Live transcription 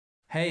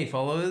Hey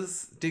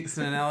followers,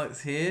 Dixon and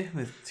Alex here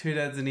with Two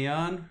Dads and a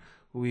Yarn.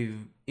 We're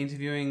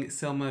interviewing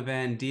Selma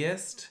Van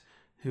Diest,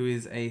 who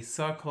is a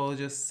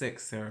psychologist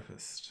sex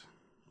therapist.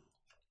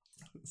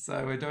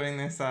 So we're doing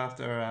this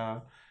after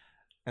our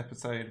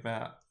episode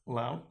about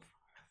love.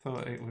 I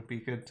thought it would be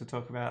good to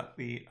talk about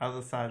the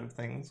other side of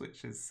things,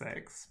 which is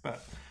sex,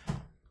 but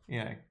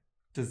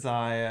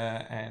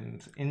desire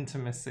and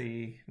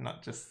intimacy,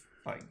 not just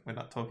we're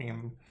not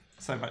talking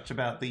so much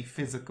about the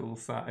physical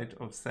side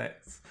of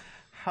sex.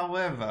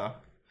 However,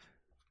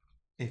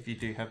 if you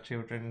do have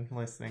children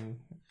listening,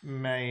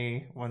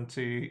 may want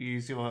to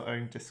use your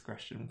own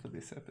discretion for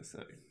this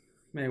episode.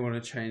 May want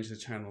to change the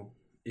channel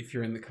if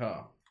you're in the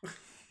car.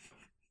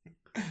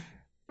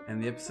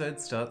 And the episode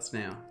starts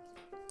now.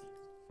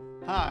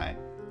 Hi,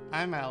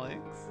 I'm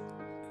Alex.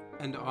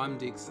 And I'm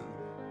Dixon.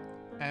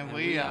 And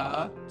we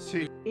are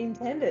Two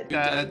Intended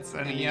Dads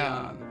and a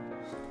Yarn.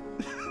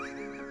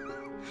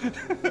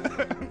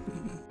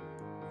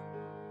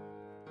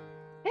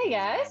 Hey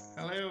guys.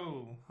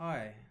 Hello.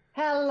 Hi.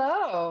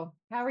 Hello.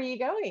 How are you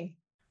going?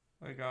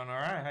 We're going all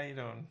right. How you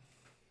doing?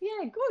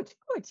 Yeah, good.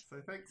 So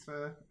thanks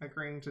for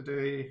agreeing to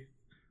do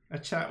a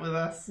chat with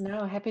us.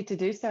 No, happy to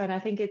do so. And I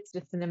think it's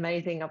just an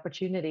amazing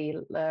opportunity,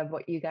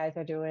 what you guys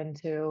are doing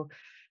to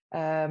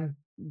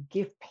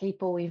give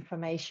people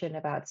information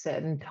about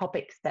certain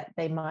topics that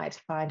they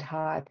might find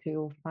hard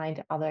to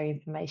find other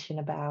information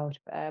about.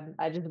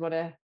 I just want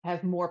to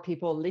have more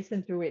people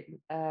listen to it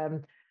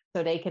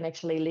so they can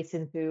actually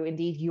listen to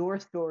indeed your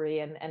story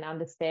and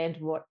understand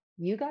what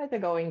you guys are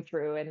going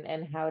through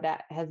and how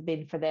that has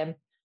been for them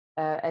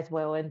as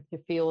well, and to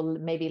feel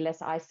maybe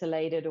less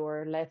isolated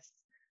or less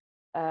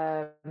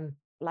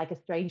like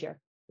a stranger.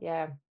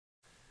 Yeah.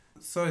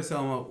 So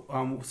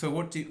Selma, so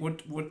what do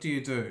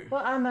you do?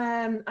 Well, I'm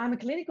a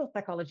clinical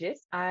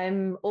psychologist.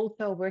 I'm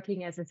also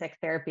working as a sex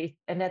therapist,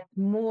 and that's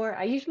more.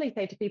 I usually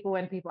say to people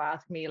when people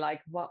ask me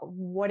like,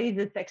 what is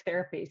a sex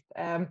therapist?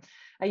 I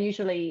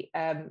usually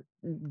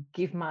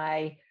give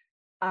my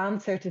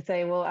answer to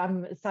say, well,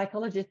 I'm a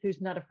psychologist who's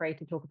not afraid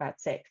to talk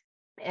about sex.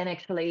 And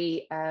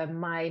actually,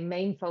 my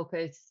main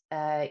focus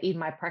in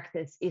my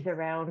practice is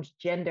around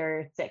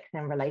gender, sex,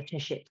 and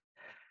relationships.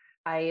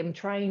 I am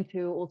trying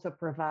to also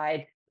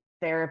provide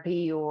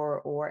therapy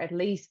or at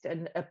least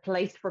a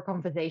place for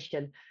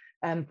conversation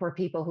for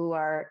people who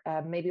are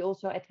maybe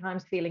also at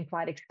times feeling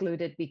quite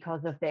excluded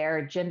because of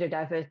their gender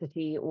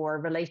diversity or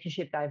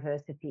relationship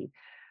diversity.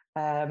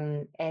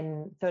 And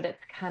so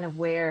that's kind of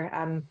where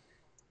I'm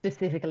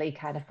specifically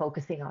kind of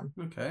focusing on.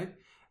 Okay.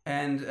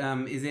 And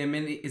is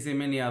there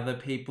many other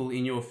people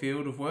in your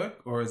field of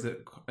work, or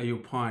are you a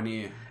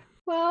pioneer?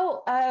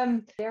 Well,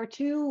 there are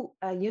two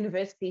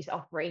universities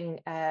offering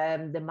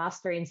the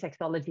Master in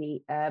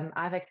Sexology.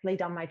 I've actually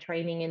done my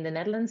training in the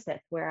Netherlands.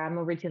 That's where I'm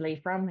originally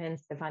from,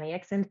 hence the funny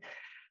accent.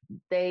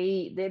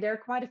 There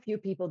are quite a few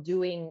people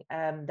doing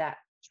that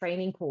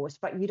training course,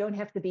 but you don't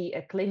have to be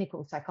a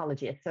clinical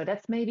psychologist. So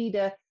that's maybe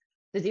the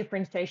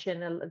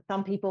differentiation.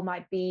 Some people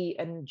might be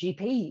a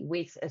GP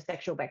with a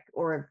sexual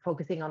or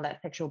focusing on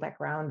that sexual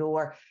background,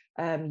 or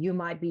you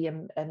might be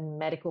a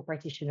medical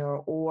practitioner,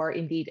 or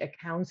indeed a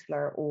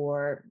counselor,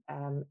 or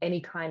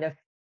any kind of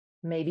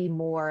maybe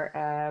more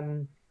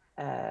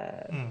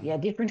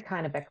different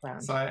kind of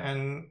background. So,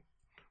 and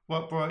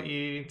what brought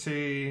you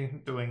to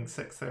doing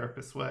sex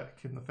therapist work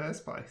in the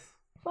first place?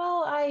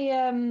 Well,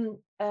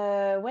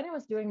 when I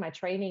was doing my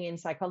training in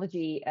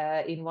psychology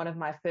in one of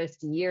my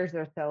first years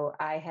or so,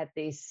 I had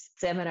this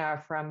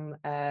seminar from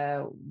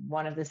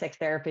one of the sex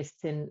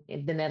therapists in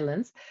the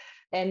Netherlands.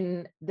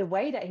 And the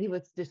way that he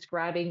was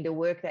describing the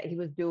work that he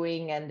was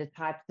doing and the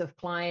types of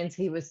clients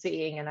he was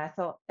seeing, and I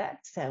thought, that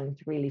sounds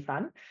really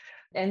fun.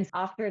 And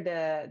after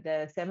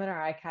the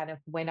seminar, I kind of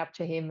went up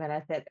to him and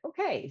I said,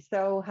 okay,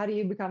 so how do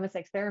you become a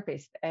sex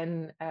therapist?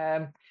 And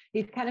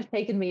he's kind of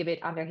taken me a bit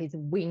under his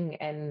wing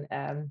and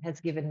has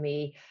given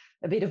me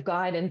a bit of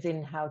guidance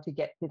in how to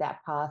get to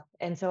that path.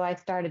 And so I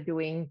started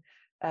doing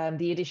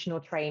the additional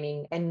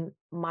training and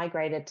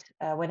migrated.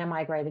 When I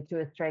migrated to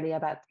Australia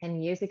about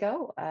 10 years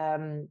ago,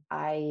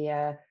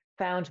 I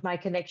found my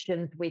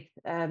connections with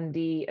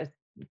the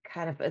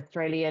kind of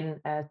Australian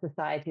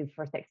Society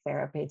for Sex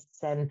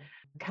Therapists and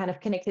kind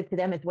of connected to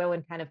them as well,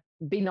 and kind of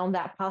been on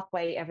that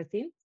pathway ever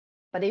since.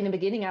 But in the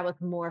beginning, I was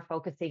more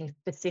focusing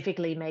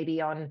specifically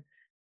maybe on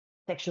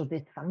sexual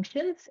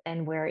dysfunctions,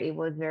 and where it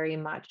was very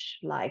much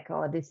like,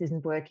 oh, this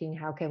isn't working.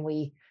 How can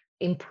we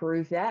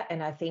improve that?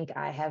 And I think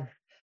I have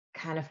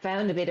kind of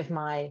found a bit of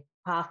my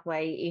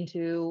pathway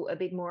into a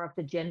bit more of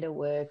the gender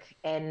work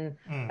and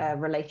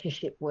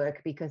relationship work,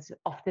 because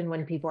often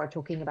when people are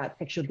talking about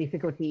sexual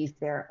difficulties,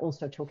 they're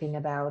also talking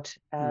about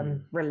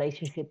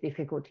relationship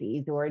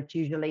difficulties, or it's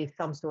usually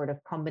some sort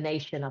of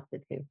combination of the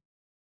two.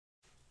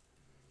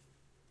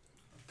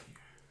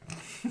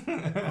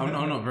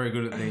 I'm not very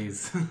good at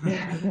these.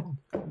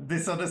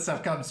 This sort of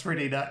stuff comes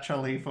pretty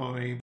naturally for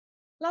me.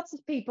 Lots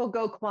of people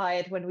go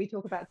quiet when we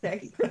talk about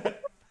sex.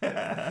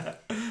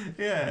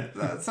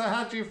 Yeah. So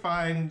how do you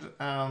find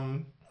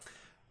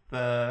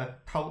the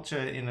culture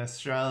in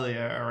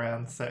Australia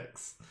around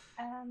sex?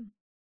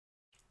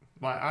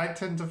 Like, I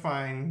tend to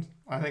find,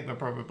 I think we're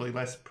probably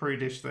less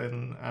prudish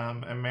than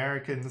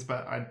Americans,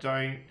 but I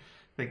don't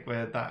think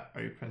we're that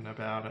open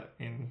about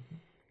it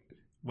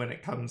when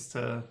it comes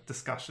to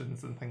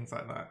discussions and things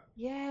like that.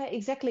 Yeah,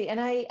 exactly. And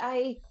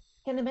I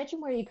can imagine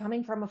where you're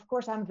coming from. Of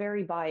course, I'm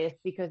very biased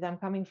because I'm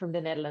coming from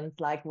the Netherlands,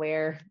 like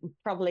where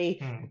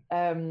probably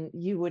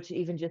you would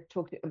even just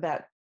talk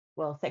about,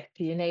 well, sex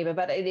to your neighbor,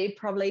 but it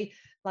probably,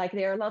 like,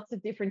 there are lots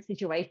of different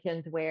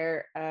situations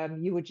where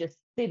you would just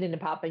sit in a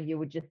pub and you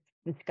would just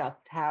discuss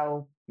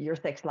how your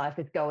sex life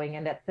is going,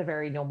 and that's a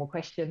very normal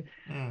question.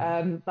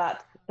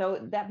 But so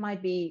that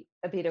might be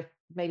a bit of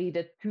maybe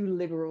the too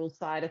liberal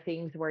side of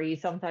things, where you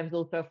sometimes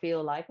also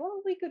feel like,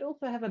 well, we could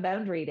also have a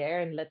boundary there,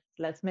 and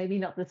let's maybe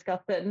not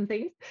discuss certain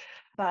things.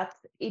 But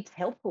it's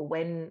helpful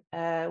when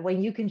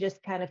you can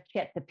just kind of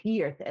chat to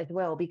peers as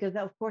well, because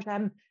of course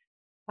I'm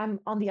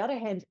on the other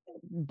hand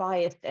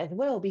biased as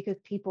well, because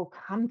people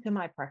come to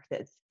my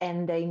practice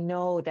and they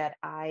know that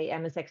I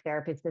am a sex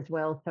therapist as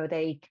well, so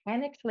they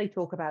can actually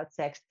talk about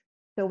sex.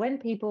 So when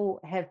people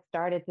have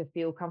started to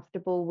feel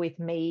comfortable with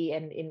me,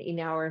 and in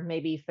our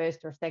maybe first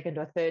or second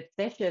or third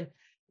session,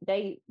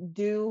 they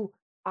do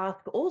ask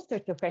all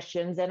sorts of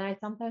questions. And I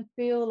sometimes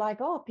feel like,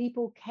 oh,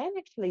 people can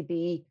actually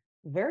be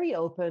very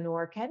open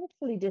or can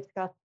actually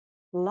discuss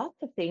lots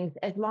of things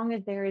as long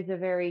as there is a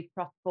very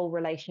trustful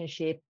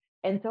relationship.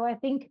 And so I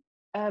think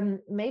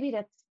maybe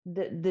that's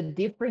the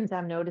difference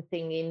I'm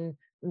noticing in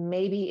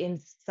maybe in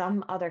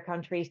some other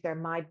countries. There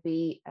might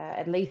be,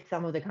 at least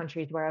some of the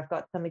countries where I've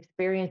got some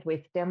experience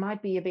with, there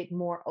might be a bit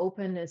more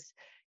openness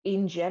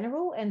in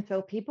general. And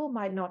so people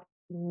might not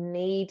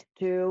need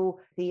to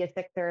see a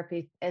sex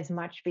therapist as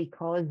much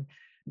because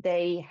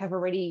they have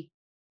already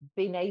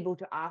been able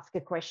to ask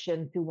a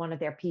question to one of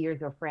their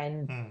peers or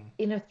friends.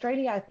 In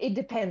Australia, it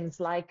depends.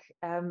 Like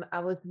I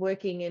was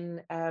working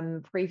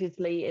in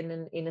previously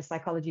in a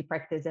psychology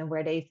practice, and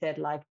where they said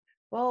like,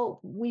 well,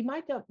 we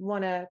might not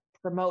want to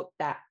promote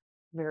that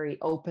very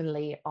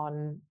openly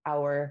on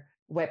our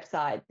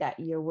website that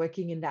you're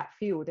working in that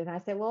field. And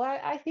I said, well,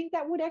 I think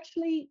that would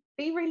actually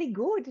be really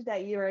good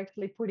that you're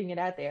actually putting it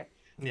out there.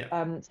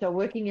 Yeah. So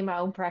working in my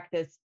own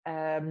practice,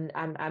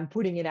 I'm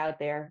putting it out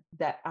there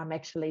that I'm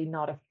actually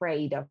not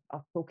afraid of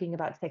talking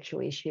about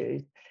sexual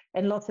issues.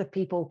 And lots of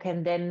people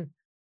can then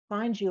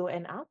find you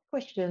and ask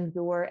questions,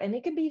 and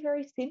it can be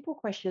very simple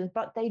questions,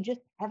 but they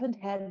just haven't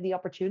had the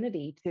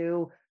opportunity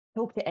to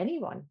talk to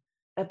anyone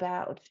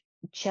about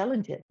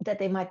challenges that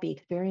they might be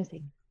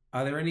experiencing.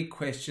 Are there any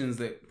questions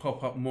that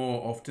pop up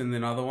more often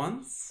than other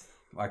ones?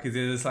 Like, is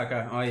it just like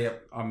oh yeah,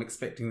 I'm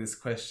expecting this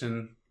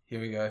question,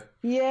 here we go?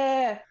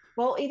 Yeah.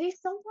 Well, it is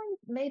sometimes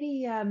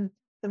maybe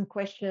some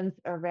questions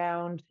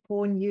around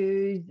porn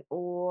use,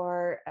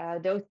 or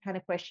those kind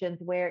of questions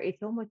where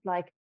it's almost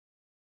like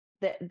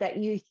that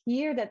you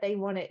hear that they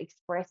want to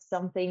express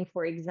something,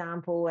 for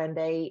example, and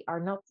they are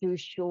not too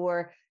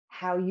sure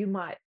how you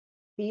might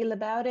feel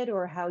about it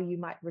or how you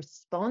might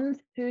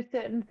respond to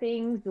certain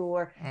things,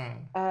 or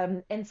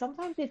and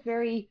sometimes it's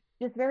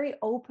very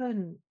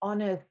open,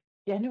 honest,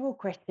 general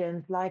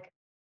questions like,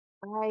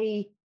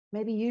 I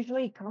maybe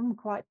usually come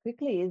quite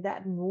quickly. Is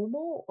that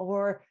normal?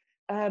 Or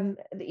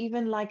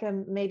even like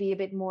maybe a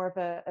bit more of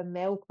a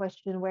male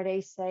question where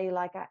they say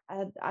like,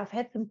 I've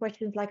had some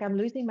questions like, I'm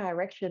losing my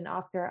erection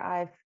after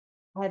I've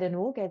had an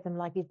orgasm.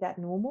 Like, is that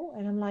normal?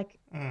 And I'm like,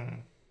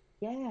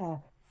 yeah.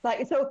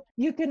 Like, so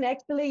you can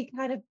actually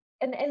kind of,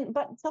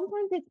 but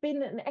sometimes it's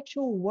been an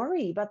actual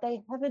worry, but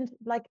they haven't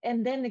like,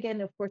 and then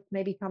again, of course,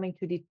 maybe coming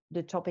to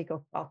the topic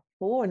of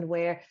porn,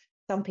 where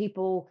some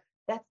people,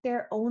 that's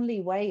their only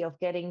way of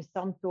getting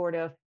some sort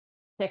of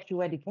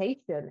sexual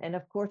education. And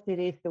of course, it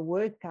is the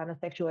worst kind of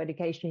sexual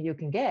education you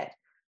can get,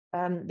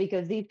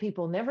 because these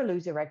people never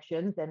lose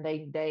erections, and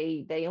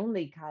they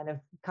only kind of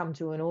come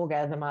to an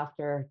orgasm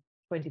after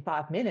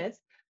 25 minutes.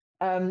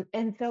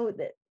 And so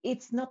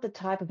it's not the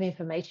type of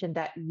information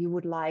that you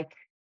would like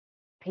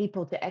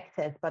people to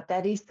access, but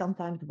that is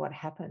sometimes what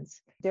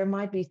happens. There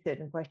might be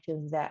certain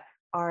questions that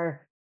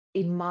are,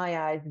 in my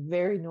eyes,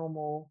 very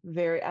normal.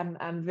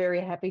 I'm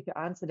very happy to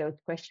answer those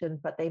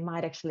questions, but they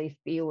might actually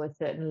feel a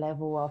certain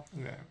level of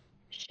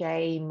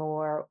shame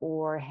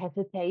or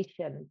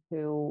hesitation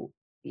to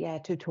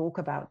talk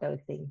about those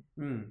things.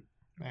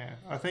 Yeah,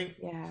 I think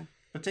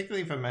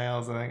particularly for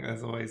males, I think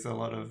there's always a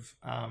lot of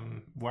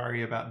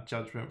worry about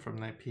judgment from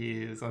their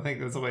peers. I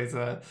think there's always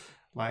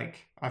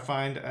I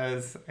find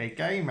as a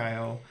gay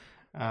male,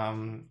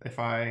 if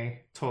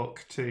I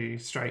talk to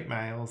straight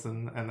males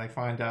and they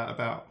find out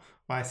about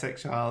my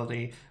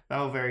sexuality,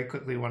 they'll very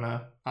quickly want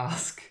to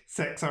ask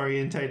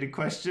sex-orientated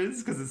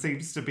questions, because it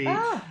seems to be,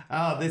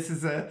 this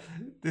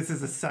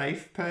is a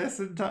safe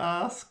person to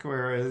ask,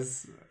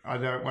 whereas I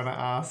don't want to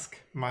ask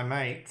my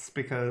mates,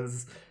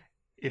 because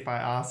if I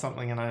ask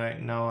something and I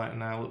don't know it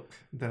and I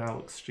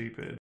look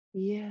stupid.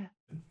 Yeah.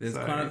 There's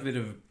kind of a bit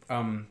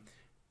of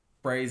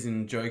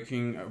brazen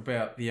joking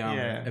about the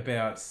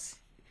about,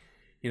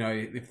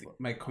 if they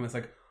make comments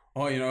like,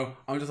 oh,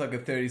 I'm just like a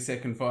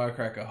 30-second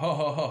firecracker, ha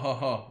ha ha ha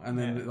ha, and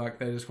then like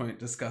they just won't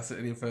discuss it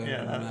any further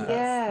than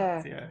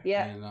that.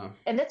 Yeah. And,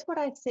 and that's what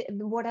I see,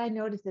 what I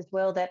noticed as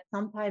well, that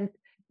sometimes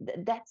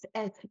that's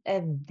as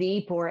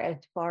deep or as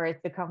far as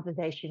the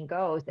conversation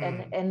goes,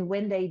 and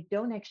when they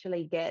don't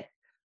actually get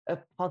a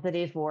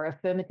positive or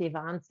affirmative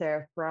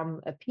answer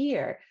from a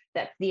peer,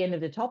 that's the end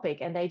of the topic,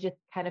 and they just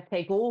kind of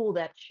take all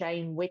that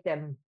shame with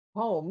them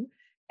home,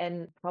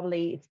 and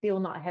probably still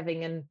not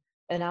having an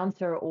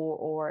answer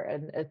or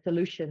a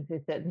solution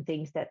to certain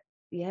things that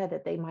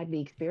they might be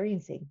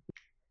experiencing.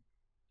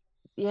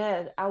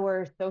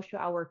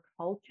 Our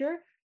culture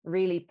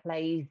really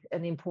plays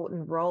an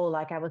important role.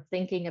 Like I was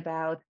thinking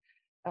about,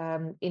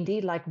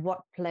 indeed, like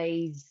what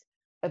plays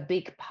a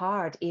big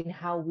part in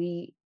how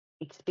we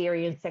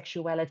experience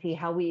sexuality,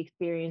 how we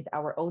experience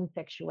our own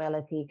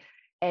sexuality.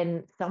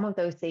 And some of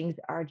those things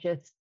are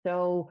just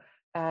so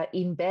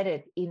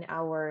embedded in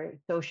our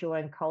social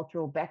and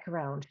cultural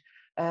background,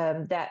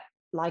 that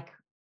like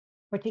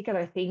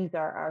particular things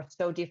are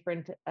so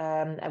different.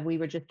 And we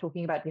were just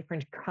talking about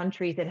different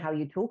countries and how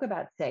you talk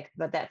about sex,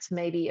 but that's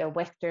maybe a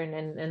Western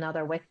and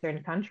another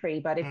Western country.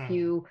 But if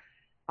you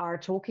are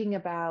talking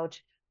about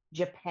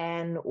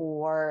Japan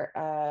or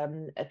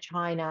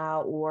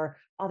China or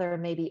other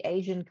maybe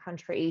Asian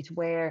countries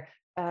where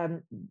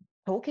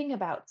talking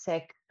about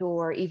sex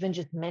or even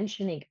just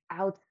mentioning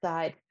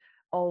outside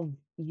of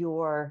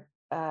your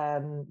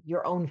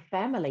own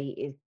family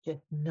is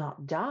just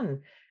not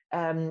done.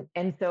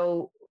 And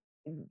so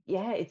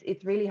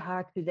it's really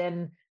hard to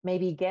then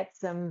maybe get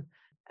some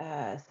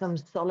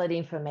solid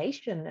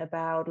information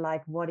about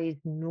like what is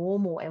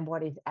normal and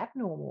what is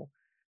abnormal.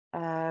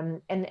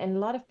 And a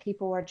lot of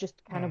people are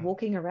just kind of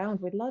walking around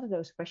with a lot of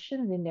those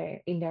questions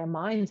in their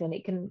minds, and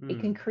it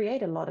can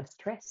create a lot of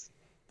stress.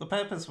 The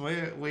purpose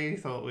we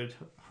thought we'd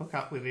hook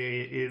up with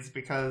you is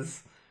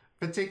because,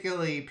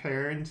 particularly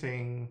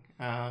parenting,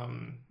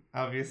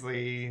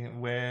 obviously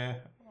we're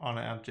on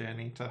our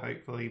journey to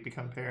hopefully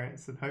become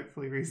parents, and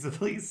hopefully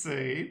reasonably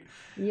soon.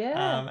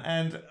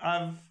 And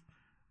I've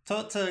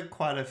talked to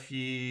quite a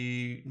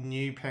few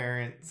new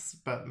parents,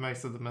 but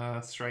most of them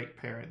are straight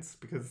parents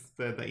because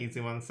they're the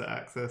easy ones to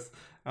access.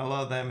 A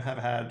lot of them have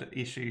had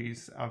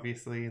issues,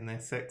 obviously, in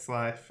their sex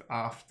life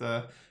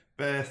after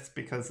birth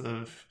because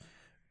of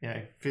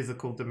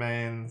physical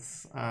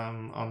demands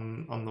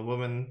on the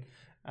woman,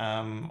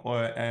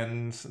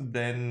 and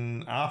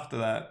then after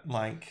that,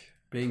 like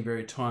being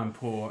very time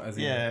poor,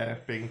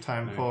 being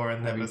time poor,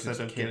 and never sort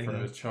of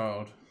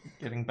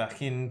getting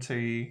back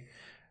into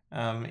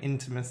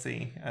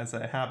intimacy as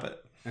a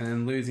habit, and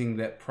then losing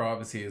that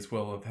privacy as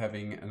well of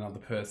having another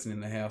person in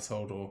the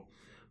household or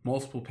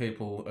multiple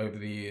people over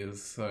the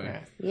years. So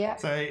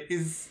So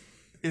is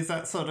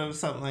that sort of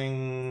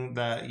something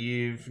that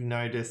you've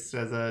noticed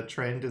as a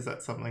trend? Is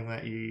that something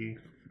that you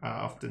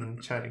are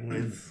often chatting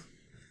with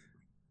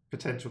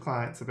potential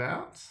clients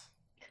about?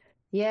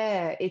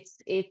 Yeah,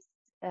 it's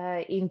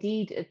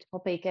indeed a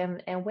topic,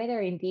 and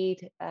whether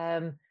indeed,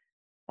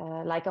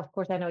 like, of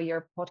course, I know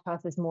your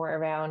podcast is more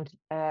around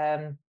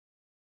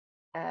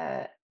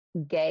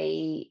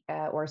gay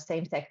or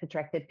same-sex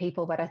attracted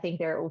people, but I think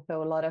there are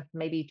also a lot of,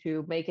 maybe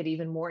to make it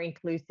even more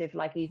inclusive,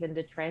 like even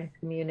the trans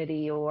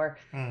community or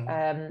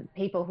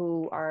people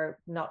who are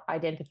not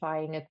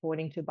identifying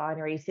according to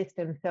binary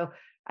systems. So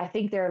I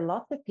think there are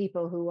lots of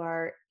people who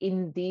are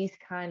in these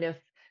kind of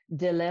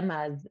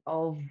dilemmas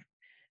of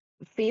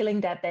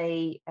feeling that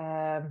they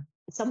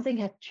something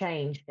has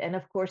changed. And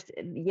of course,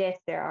 yes,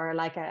 there are,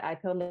 like, I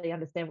totally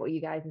understand what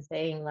you guys are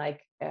saying,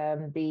 like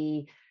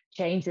the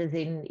changes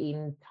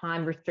in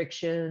time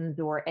restrictions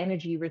or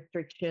energy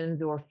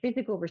restrictions or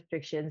physical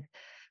restrictions.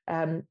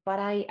 But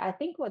I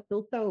think what's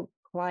also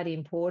quite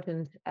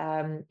important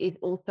is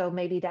also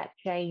maybe that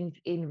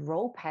change in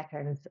role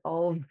patterns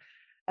of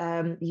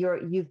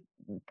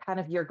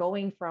you're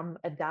going from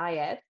a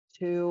diet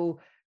to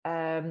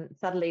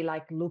suddenly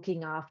like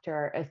looking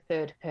after a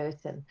third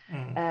person.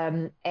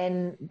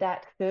 And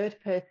that third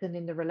person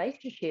in the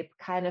relationship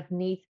kind of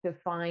needs to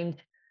find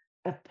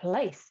a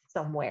place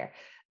somewhere.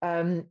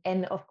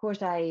 And of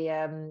course,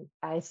 I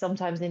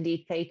sometimes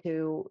indeed say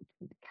to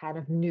kind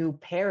of new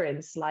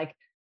parents, like,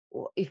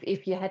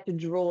 if you had to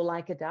draw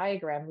like a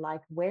diagram,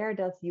 like where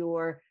does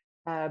your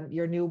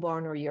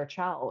newborn or your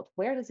child,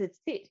 where does it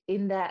sit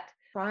in that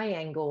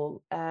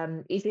triangle?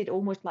 Is it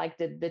almost like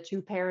the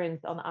two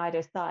parents on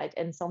either side,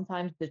 and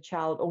sometimes the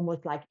child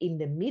almost like in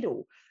the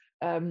middle?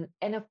 And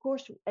of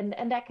course,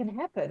 and that can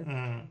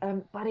happen,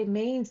 but it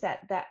means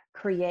that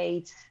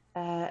creates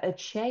a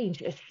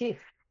change, a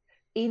shift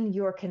in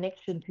your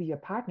connection to your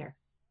partner.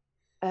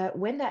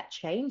 When that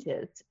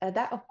changes,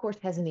 that of course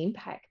has an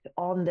impact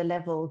on the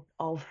levels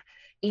of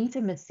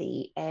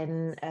intimacy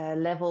and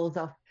levels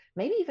of,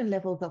 maybe even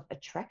levels of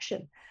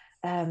attraction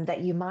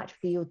that you might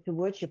feel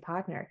towards your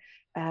partner,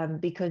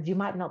 because you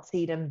might not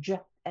see them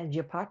just as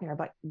your partner,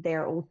 but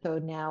they're also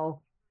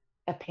now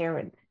a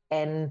parent.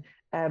 And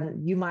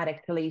you might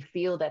actually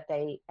feel that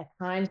they, at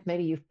times,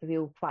 maybe you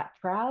feel quite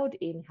proud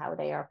in how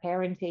they are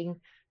parenting,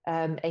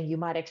 and you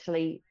might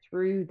actually,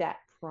 through that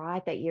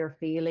pride that you're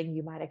feeling,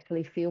 you might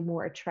actually feel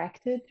more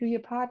attracted to your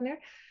partner.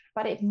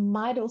 But it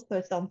might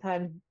also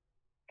sometimes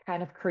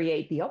kind of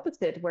create the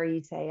opposite, where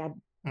you say,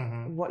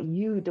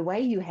 Mm-hmm. the way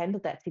you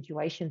handled that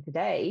situation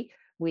today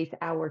with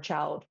our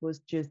child was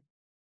just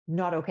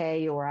not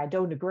okay, or I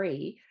don't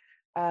agree.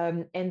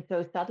 And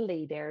so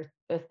suddenly there's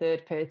a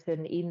third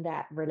person in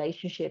that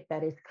relationship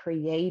that is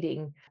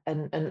creating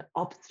an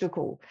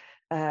obstacle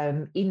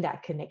in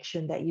that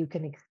connection that you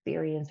can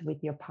experience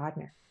with your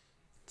partner.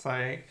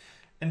 So,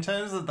 in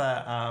terms of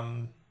that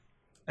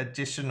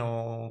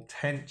additional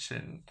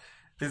tension,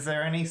 is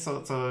there any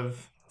sort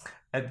of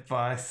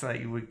advice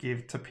that you would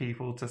give to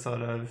people to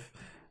sort of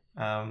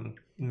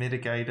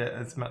mitigate it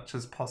as much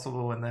as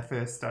possible when they're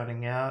first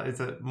starting out? Is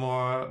it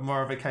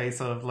more of a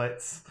case of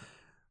let's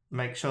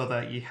make sure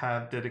that you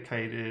have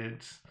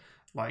dedicated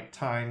like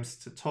times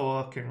to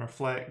talk and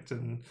reflect,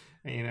 and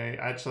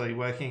actually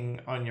working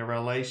on your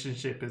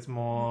relationship is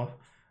more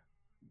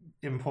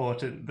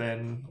important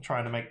than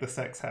trying to make the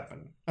sex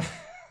happen?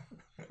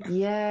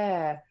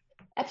 Yeah,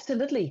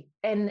 absolutely.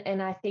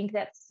 And I think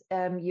that's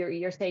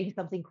you're saying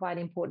something quite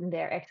important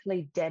there,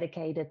 actually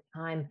dedicated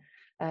time,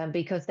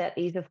 because that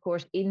is, of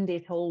course, in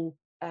this whole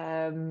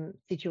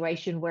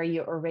situation where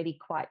you're already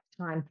quite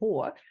time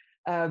poor,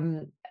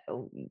 um,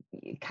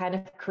 kind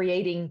of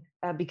creating,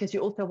 because you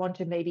also want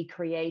to maybe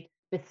create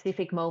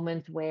specific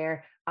moments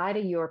where either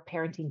you're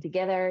parenting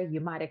together, you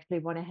might actually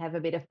want to have a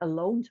bit of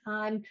alone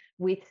time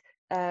with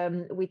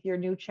your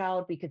new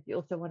child, because you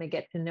also want to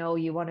get to know,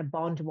 you want to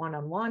bond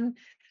one-on-one.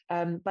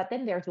 But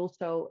then there's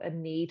also a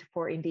need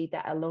for indeed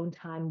that alone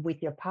time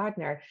with your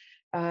partner.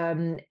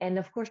 And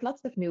of course,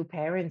 lots of new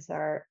parents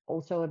are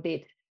also a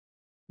bit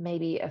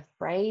maybe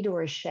afraid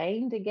or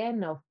ashamed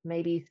again of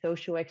maybe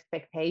social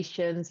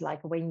expectations,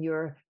 like when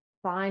you're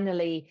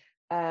finally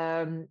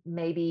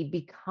maybe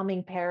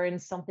becoming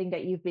parents, something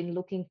that you've been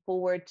looking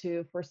forward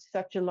to for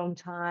such a long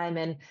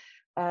time.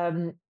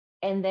 Um,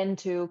 and then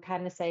to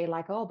kind of say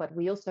like, oh, but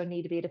we also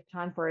need a bit of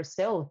time for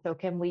ourselves. So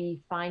can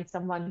we find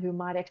someone who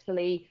might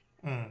actually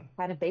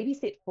kind of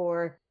babysit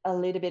for a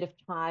little bit of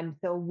time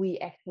so we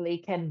actually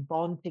can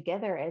bond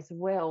together as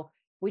well,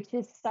 which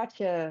is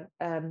such a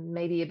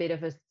maybe a bit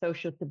of a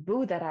social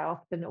taboo that I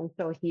often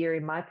also hear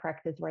in my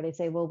practice, where they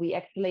say, well, we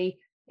actually,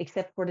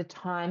 except for the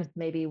times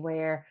maybe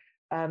where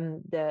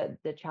the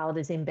child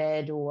is in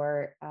bed,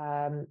 or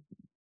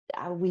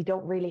we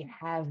don't really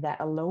have that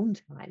alone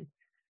time.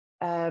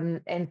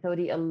 And so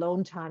the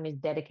alone time is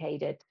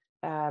dedicated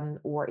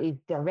or is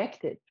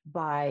directed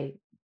by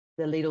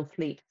the little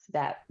sleeps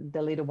that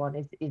the little one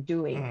is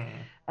doing.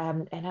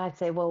 And I'd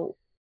say, well,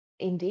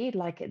 indeed,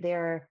 like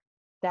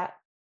that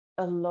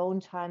alone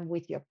time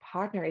with your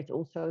partner is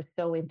also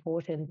so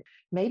important.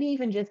 Maybe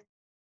even just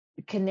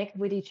connect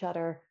with each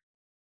other,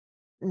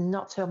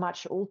 not so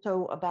much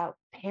also about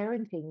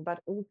parenting,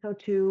 but also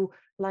to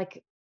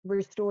like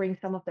restoring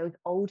some of those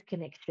old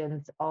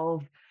connections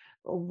of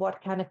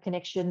what kind of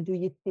connection do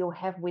you still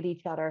have with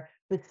each other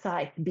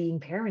besides being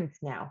parents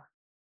now?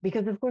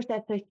 Because of course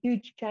that's a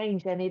huge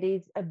change and it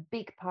is a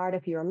big part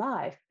of your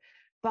life.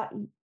 But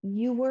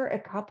you were a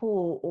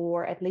couple,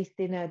 or at least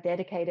in a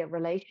dedicated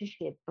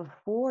relationship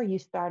before you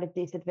started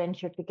this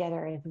adventure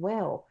together as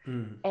well.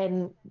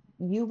 And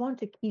you want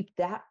to keep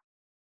that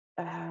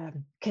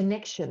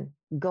connection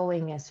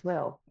going as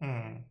well.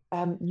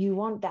 You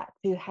want that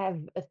to have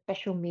a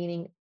special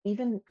meaning,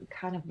 even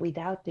kind of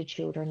without the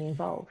children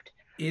involved.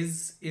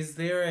 Is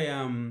there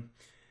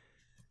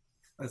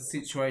a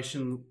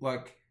situation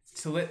like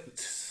to let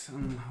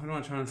what am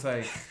I trying to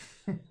say?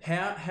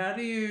 How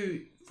do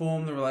you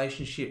form the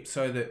relationship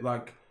so that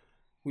like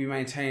we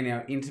maintain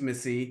our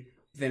intimacy,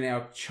 then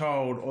our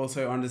child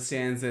also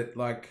understands that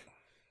like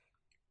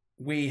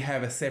we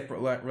have a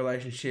separate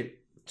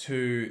relationship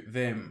to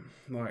them,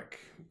 like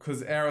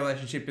because our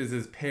relationship is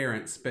as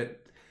parents,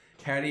 but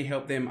how do you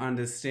help them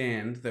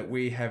understand that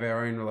we have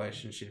our own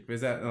relationship?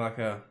 Is that like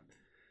a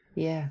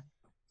Yeah,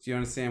 do you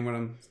understand where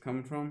I'm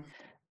coming from?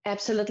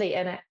 absolutely.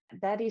 And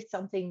that is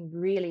something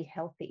really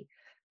healthy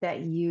that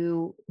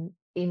you,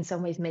 in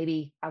some ways,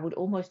 maybe I would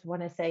almost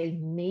want to say,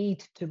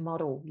 need to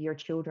model your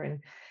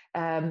children,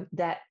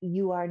 that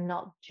you are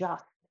not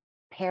just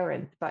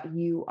parents, but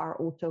you are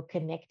also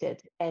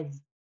connected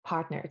as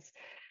partners.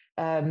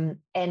 And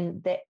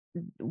that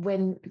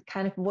when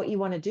kind of what you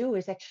want to do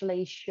is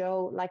actually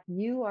show like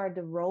you are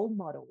the role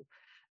model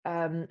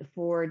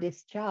for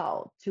this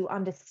child to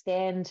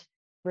understand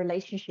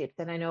relationships.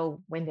 And I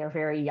know when they're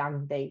very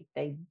young, they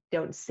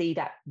don't see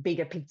that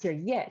bigger picture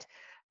yet.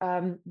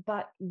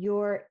 But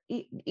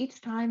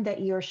each time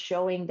that you're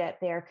showing that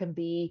there can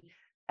be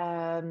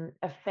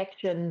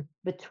affection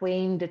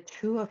between the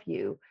two of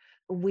you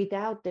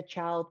without the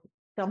child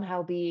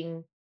somehow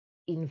being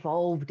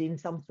involved in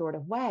some sort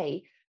of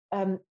way,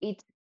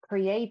 it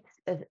creates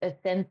a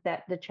sense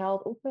that the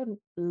child also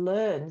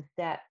learns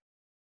that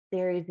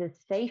there is a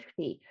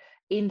safety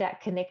in that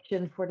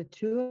connection for the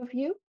two of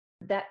you,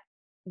 that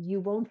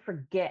you won't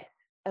forget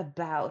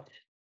about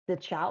the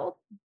child,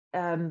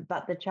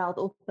 but the child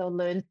also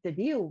learns to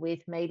deal with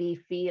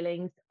maybe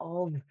feelings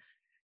of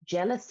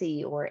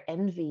jealousy or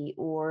envy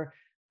or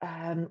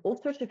all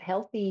sorts of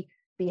healthy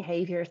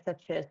behaviors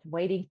such as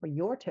waiting for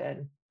your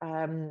turn,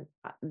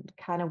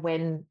 kind of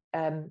when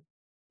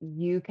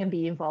you can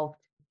be involved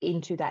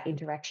into that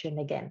interaction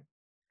again.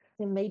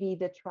 And maybe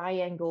the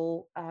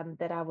triangle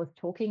that I was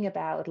talking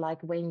about,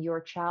 like when your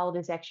child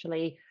is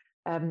actually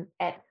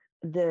at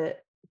the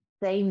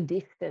same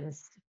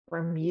distance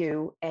from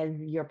you as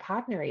your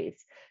partner is,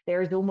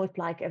 there is almost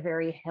like a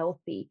very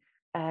healthy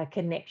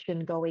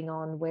connection going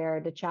on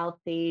where the child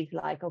sees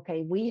like,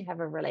 okay, we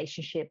have a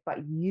relationship, but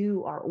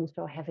you are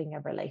also having a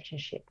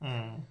relationship.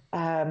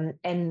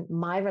 And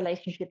my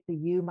relationship to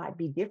you might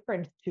be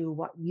different to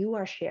what you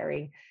are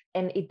sharing.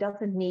 And it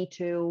doesn't need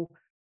to,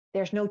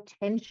 there's no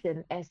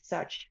tension as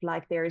such,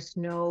 like there is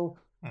no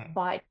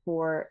fight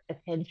for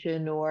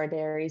attention, or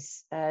there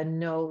is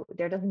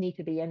there doesn't need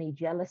to be any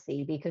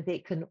jealousy, because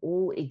it can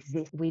all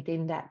exist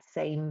within that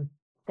same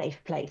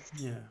safe place.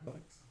 Yeah.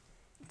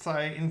 So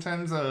in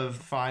terms of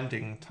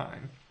finding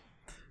time,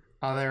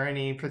 are there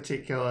any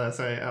particular,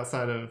 so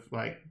outside of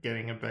like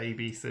getting a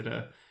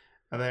babysitter,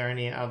 are there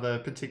any other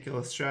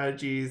particular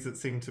strategies that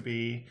seem to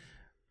be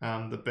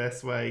the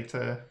best way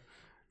to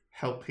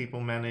help people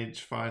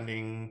manage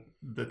finding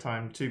the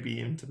time to be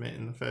intimate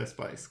in the first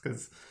place?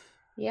 Because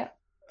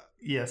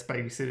yes,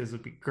 babysitters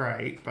would be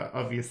great, but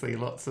obviously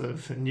lots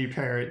of new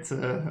parents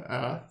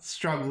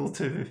struggle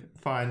to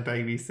find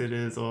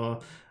babysitters, or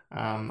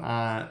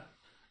aren't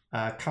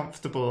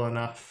comfortable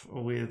enough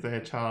with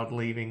their child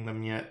leaving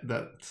them yet,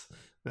 that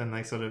then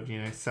they sort of,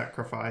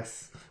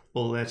 sacrifice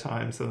all their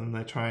time. So then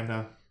they're trying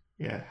to,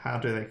 how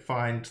do they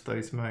find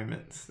those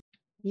moments?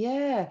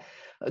 Yeah,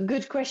 a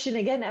good question.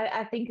 Again,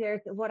 I think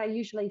there's what I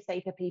usually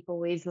say to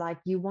people is like,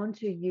 you want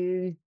to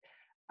use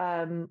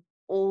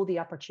all the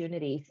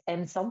opportunities.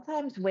 And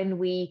sometimes when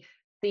we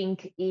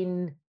think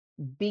in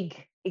big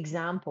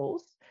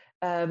examples,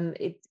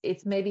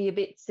 it's maybe a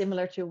bit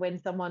similar to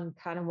when someone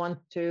kind of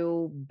wants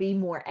to be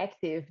more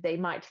active. They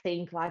might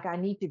think like, I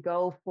need to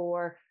go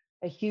for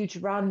a huge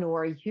run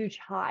or a huge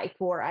hike,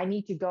 or I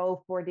need to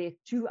go for this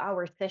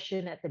 2-hour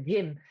session at the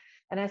gym.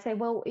 And I say,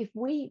 well, if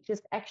we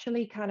just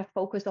actually kind of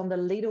focus on the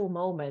little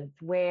moments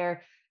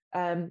where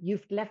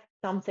you've left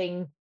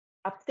something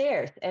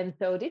upstairs. And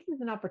so this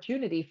is an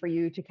opportunity for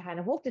you to kind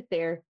of walk the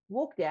stairs,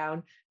 walk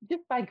down,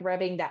 just by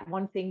grabbing that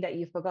one thing that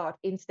you forgot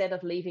instead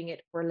of leaving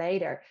it for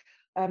later.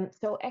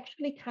 So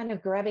actually kind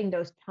of grabbing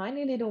those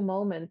tiny little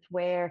moments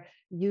where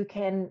you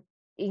can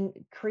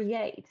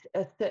create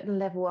a certain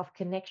level of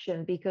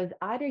connection, because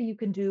either you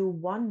can do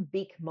one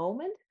big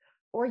moment,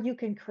 or you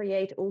can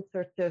create all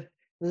sorts of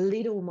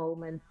little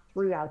moments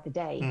throughout the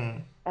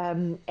day.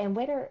 And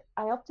whether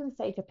I often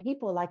say to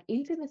people, like,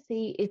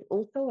 intimacy is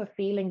also a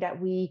feeling that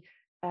we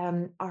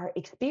are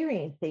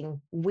experiencing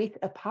with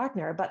a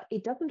partner, but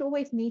it doesn't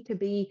always need to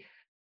be,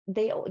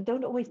 they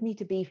don't always need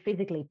to be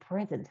physically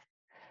present.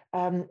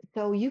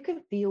 So you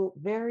can feel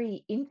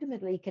very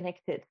intimately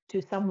connected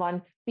to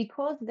someone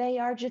because they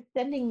are just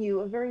sending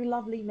you a very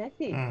lovely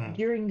message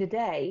during the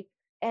day,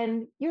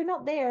 and you're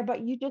not there, but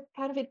you just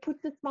kind of, it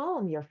puts a smile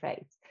on your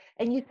face,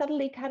 and you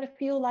suddenly kind of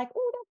feel like,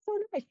 oh, that's so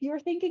nice, you're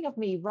thinking of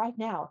me right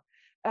now.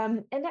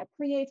 And that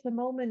creates a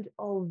moment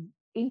of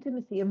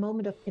intimacy, a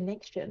moment of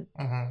connection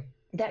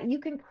that you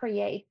can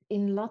create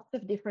in lots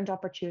of different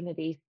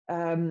opportunities.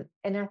 And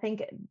I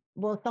think,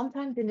 well,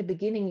 sometimes in the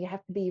beginning, you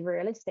have to be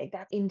realistic.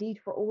 That indeed,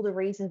 for all the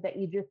reasons that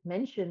you just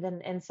mentioned,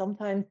 and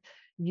sometimes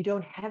you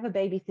don't have a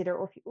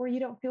babysitter, or you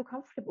don't feel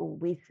comfortable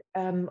with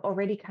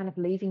already kind of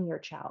leaving your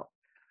child.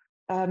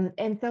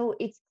 And so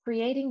it's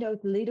creating those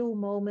little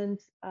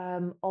moments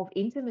of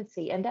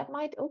intimacy. And that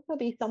might also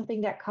be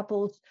something that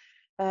couples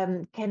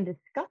can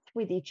discuss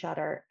with each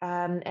other.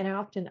 And I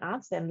often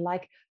ask them,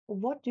 like,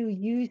 what do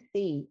you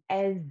see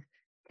as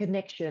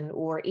connection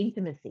or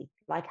intimacy?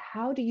 Like,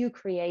 how do you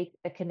create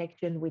a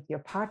connection with your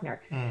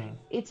partner?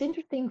 It's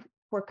interesting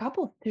for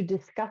couples to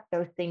discuss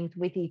those things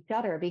with each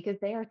other, because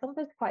they are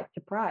sometimes quite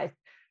surprised.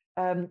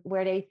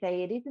 Where they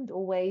say it isn't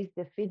always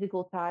the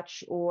physical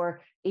touch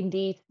or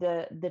indeed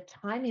the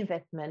time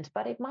investment,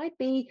 but it might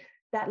be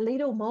that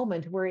little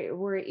moment where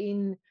we're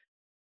in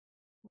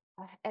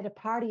at a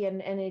party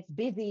and it's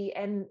busy,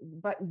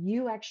 but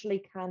you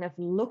actually kind of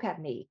look at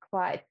me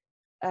quite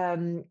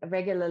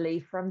regularly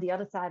from the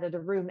other side of the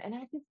room, and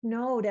I just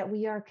know that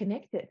we are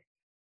connected.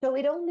 So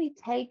it only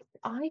takes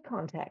eye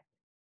contact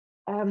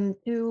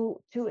to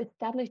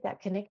establish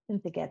that connection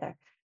together.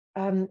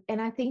 And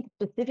I think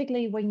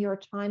specifically when you're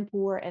time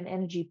poor and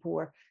energy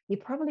poor, you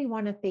probably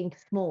want to think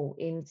small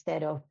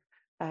instead of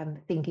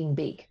thinking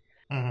big.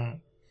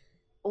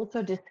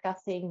 Also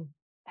discussing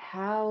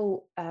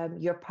how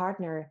your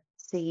partner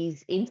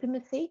sees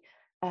intimacy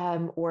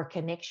or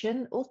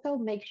connection also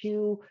makes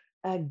you,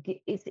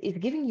 is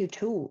giving you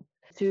tools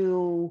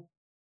to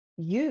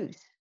use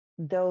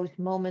those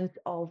moments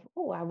of,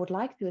 oh, I would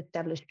like to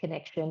establish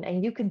connection.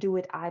 And you can do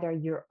it either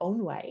your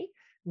own way,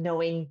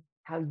 knowing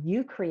how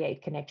you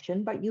create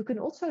connection, but you can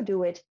also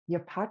do it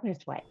your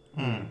partner's way.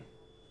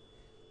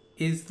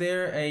 Is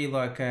there a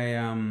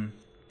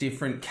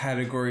different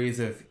categories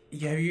of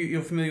Yeah,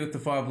 you're familiar with the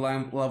five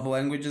love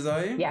languages,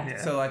 are you? Yeah.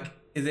 Yeah. So like,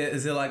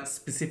 is there like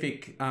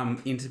specific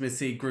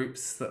intimacy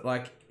groups that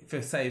like,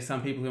 for say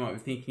some people who might be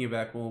thinking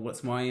about, well,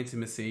 what's my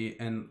intimacy,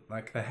 and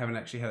like they haven't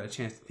actually had a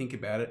chance to think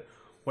about it.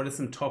 What are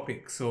some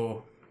topics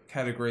or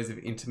categories of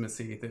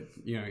intimacy that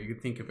you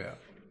could think about?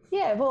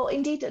 Yeah, well,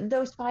 indeed,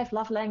 those five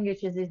love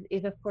languages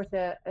is of course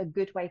a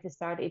good way to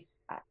start.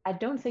 I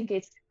don't think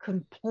it's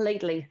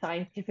completely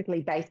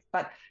scientifically based,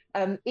 but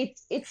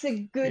it's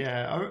a good.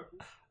 Yeah,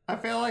 I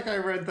feel like I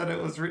read that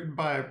it was written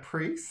by a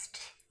priest.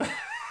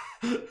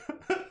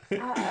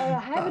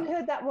 I haven't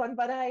heard that one,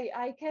 but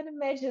I can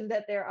imagine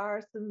that there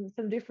are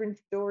some different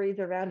stories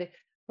around it.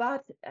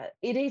 But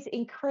it is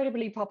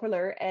incredibly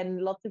popular,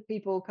 and lots of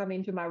people come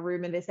into my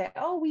room and they say,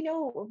 "Oh, we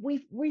know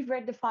we've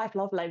read the five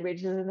love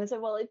languages," and I said,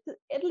 "Well, it's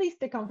at least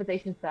a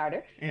conversation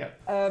starter." Yeah.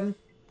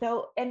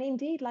 So, and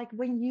indeed, like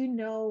when you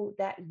know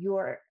that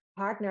your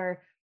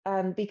partner,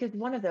 because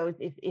one of those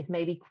is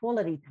maybe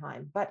quality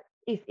time, but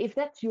if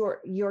that's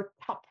your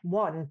top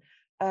one,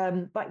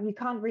 but you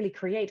can't really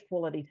create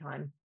quality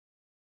time,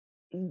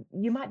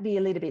 you might be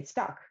a little bit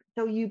stuck.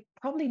 So you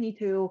probably need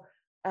to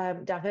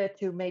divert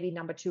to maybe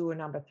number two or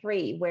number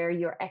three, where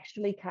you're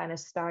actually kind of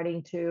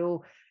starting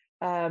to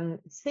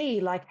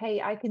see like,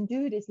 hey, I can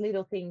do this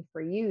little thing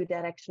for you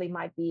that actually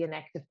might be an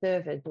act of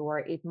service, or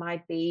it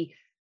might be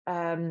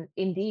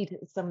indeed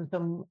some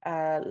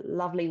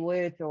lovely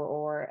words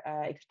or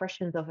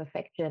expressions of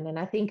affection. And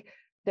I think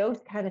those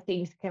kind of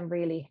things can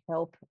really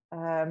help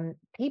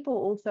people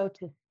also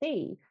to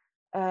see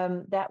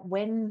that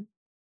when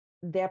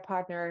their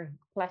partner,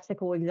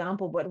 classical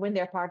example, but when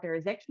their partner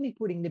is actually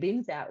putting the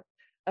bins out,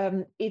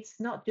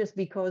 it's not just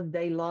because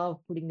they love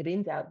putting the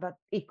bins out, but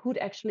it could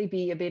actually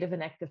be a bit of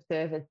an act of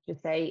service to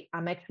say,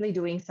 I'm actually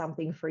doing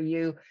something for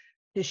you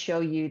to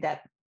show you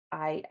that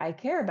I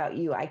care about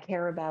you. I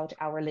care about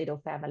our little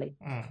family.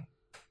 Mm.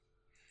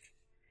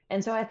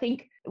 And so I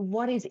think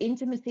what is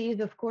intimacy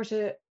is, of course,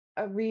 a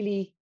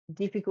really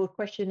difficult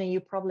question, and you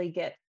probably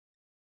get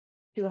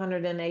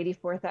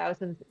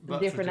 284,000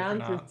 different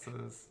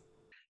answers.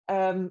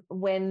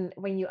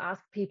 When you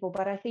ask people.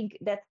 But I think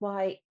that's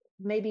why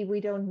maybe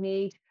we don't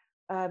need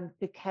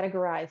to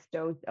categorize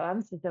those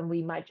answers, and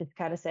we might just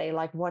kind of say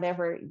like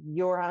whatever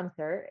your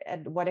answer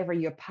and whatever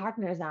your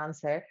partner's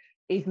answer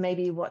is,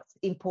 maybe what's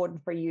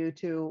important for you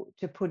to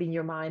put in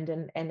your mind,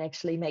 and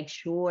actually make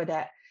sure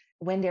that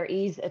when there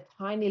is a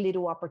tiny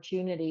little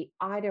opportunity,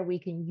 either we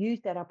can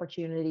use that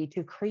opportunity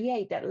to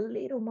create that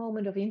little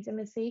moment of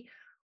intimacy,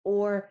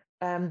 or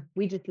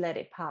we just let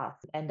it pass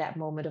and that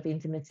moment of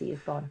intimacy is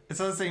gone. It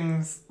sort of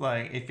seems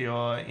like if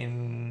you're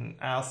in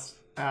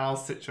our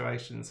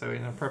situation, so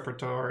in a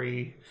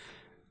preparatory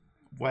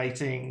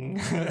waiting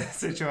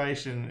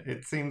situation,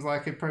 it seems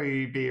like it'd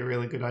probably be a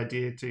really good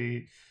idea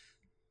to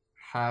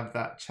have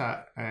that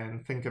chat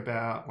and think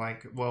about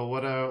like, well,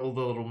 what are all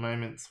the little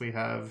moments we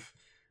have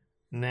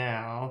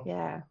now?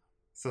 Yeah.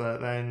 So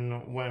that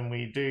then when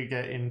we do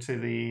get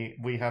into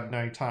we have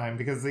no time,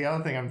 because the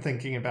other thing I'm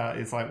thinking about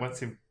is like once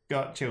you've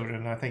got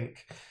children, I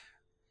think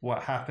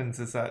what happens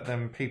is that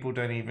then people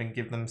don't even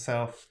give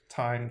themselves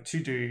time to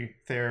do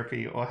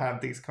therapy or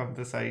have these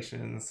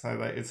conversations, so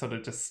that it sort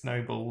of just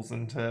snowballs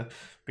into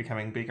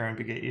becoming bigger and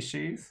bigger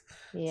issues.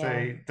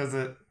 Yeah.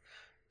 So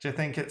do you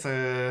think it's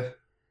a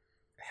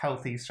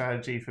healthy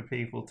strategy for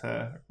people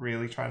to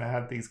really try to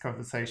have these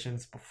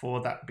conversations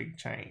before that big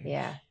change?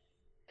 Yeah.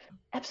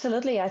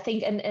 Absolutely, I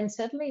think, and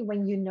certainly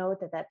when you know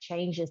that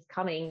change is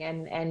coming,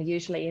 and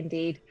usually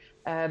indeed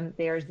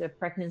there's a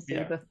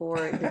pregnancy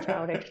before the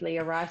child actually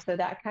arrives, so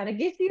that kind of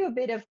gives you a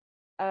bit of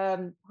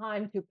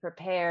time to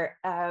prepare.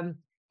 And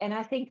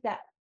I think that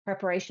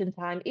preparation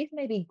time is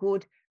maybe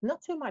good,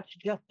 not so much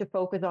just to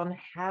focus on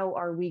how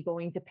are we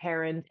going to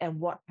parent and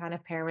what kind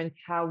of parents,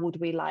 how would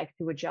we like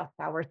to adjust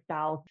our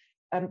style.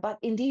 But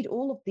indeed,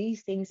 all of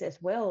these things as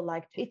well,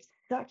 like it's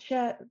such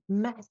a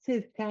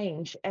massive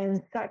change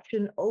and such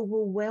an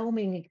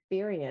overwhelming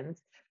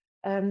experience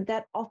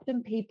that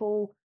often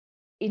people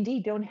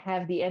indeed don't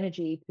have the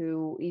energy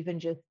to even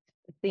just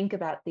think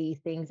about these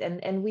things.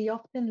 And we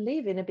often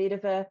live in a bit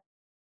of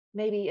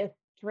maybe a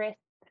stressed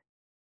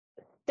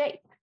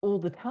state all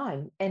the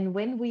time. And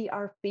when we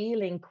are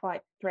feeling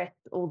quite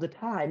stressed all the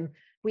time,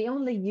 we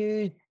only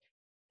use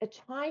a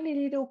tiny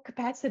little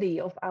capacity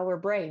of our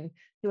brain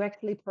to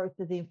actually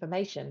process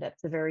information.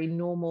 That's a very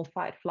normal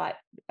fight flight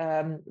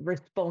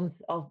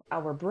response of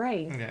our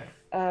brain,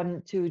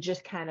 to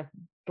just kind of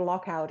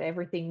block out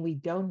everything we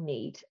don't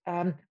need.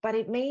 But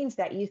it means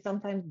that you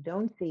sometimes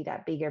don't see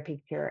that bigger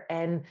picture.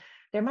 And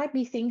there might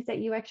be things that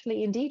you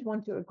actually indeed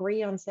want to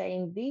agree on,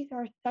 saying these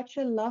are such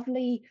a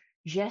lovely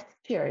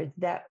gestures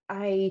that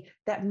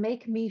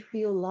make me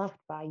feel loved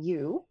by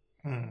you.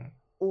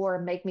 Or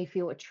make me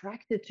feel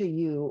attracted to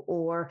you,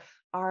 or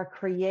are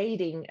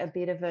creating a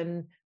bit of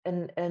an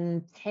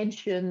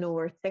tension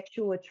or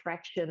sexual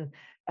attraction,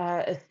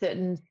 a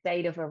certain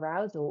state of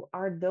arousal,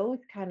 are those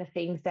kind of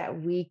things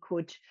that we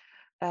could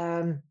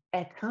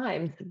at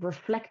times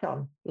reflect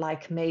on,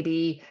 like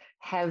maybe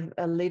have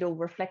a little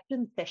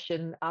reflection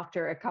session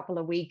after a couple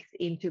of weeks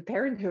into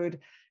parenthood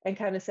and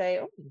kind of say,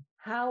 oh,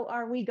 how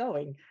are we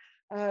going?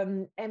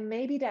 And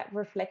maybe that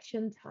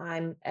reflection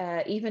time,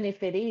 even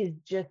if it is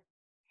just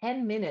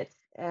 10 minutes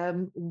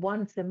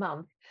once a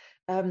month,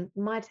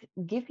 might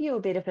give you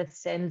a bit of a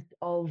sense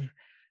of,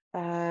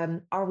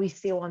 are we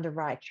still on the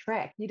right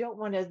track? You don't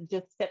want to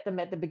just set them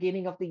at the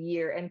beginning of the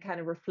year and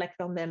kind of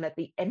reflect on them at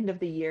the end of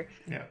the year.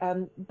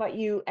 Yeah. But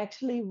you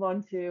actually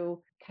want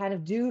to kind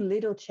of do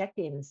little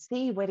check-ins,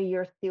 see whether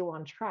you're still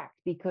on track,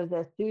 because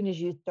as soon as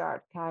you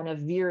start kind of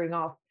veering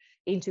off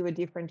into a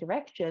different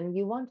direction,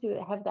 you want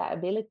to have that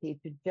ability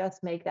to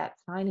just make that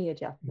tiny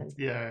adjustment.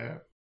 Yeah.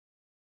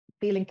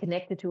 Feeling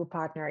connected to a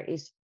partner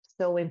is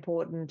so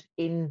important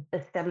in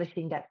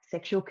establishing that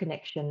sexual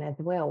connection as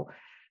well.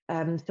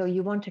 So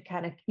you want to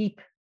kind of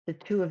keep the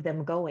two of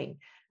them going.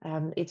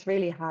 It's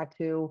really hard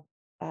to,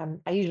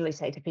 I usually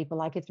say to people,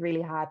 like, it's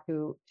really hard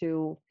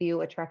to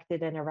feel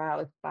attracted and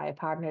aroused by a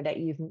partner that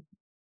you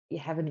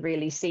haven't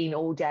really seen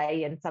all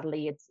day, and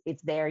suddenly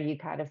it's there. You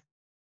kind of,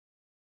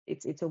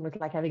 it's almost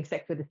like having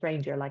sex with a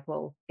stranger. Like,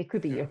 well, it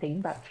could be your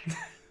thing, but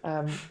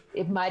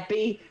it might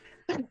be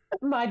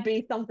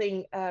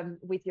something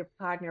with your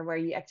partner where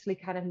you actually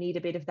kind of need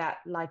a bit of that,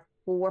 like,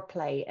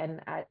 foreplay.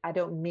 And I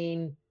don't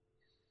mean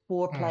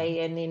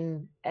foreplay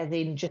and as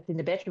in just in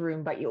the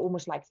bedroom, but you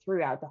almost like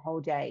throughout the whole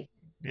day.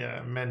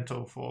 Yeah,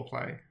 mental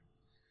foreplay.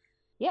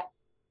 Yeah.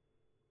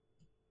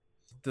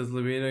 Does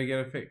libido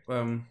get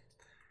affected?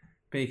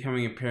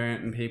 Becoming a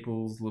parent and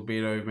people's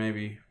libido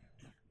maybe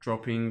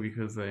dropping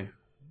because of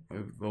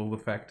all the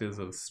factors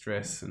of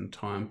stress and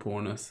time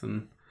poorness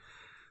and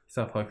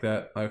stuff like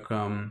that. Like,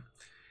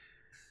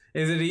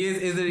 is it a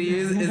use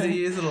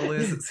it or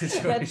lose it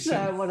situation?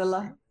 That's what a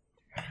lot.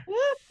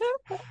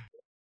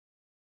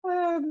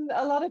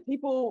 A lot of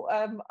people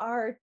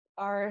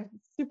are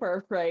super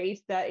afraid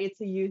that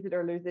it's a use it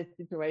or lose it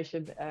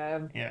situation.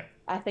 Yeah.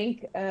 I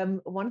think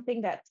one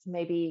thing that's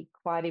maybe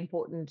quite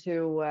important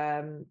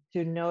to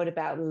note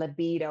about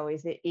libido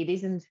is it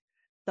isn't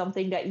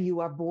something that you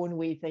are born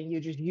with and you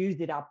just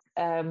use it up.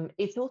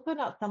 It's also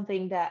not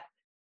something that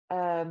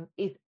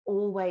is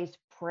always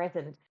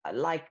present,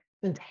 like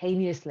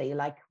spontaneously,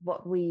 like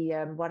what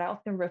I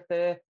often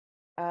refer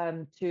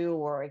to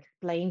or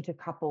explain to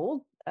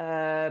couples,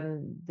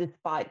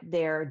 despite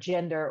their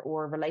gender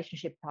or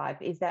relationship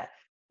type, is that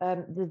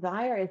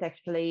desire is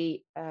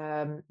actually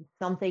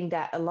something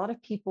that a lot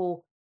of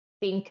people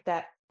think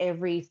that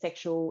every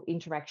sexual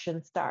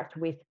interaction starts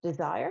with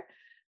desire.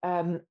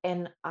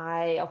 And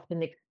I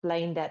often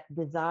explain that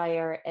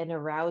desire and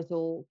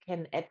arousal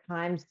can at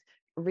times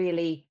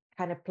really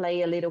kind of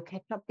play a little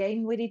catch-up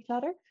game with each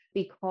other,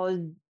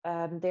 because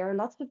there are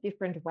lots of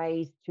different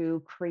ways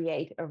to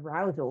create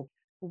arousal.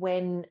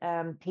 When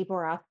people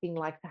are asking,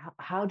 like,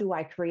 how do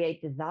I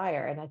create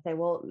desire? And I say,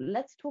 well,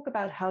 let's talk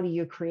about how do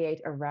you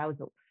create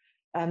arousal?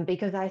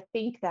 Because I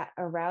think that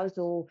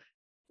arousal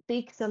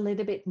speaks a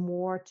little bit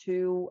more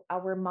to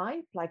our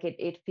minds, like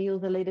it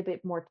feels a little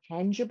bit more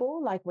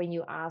tangible. Like when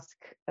you ask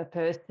a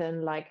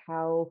person, like,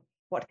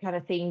 what kind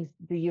of things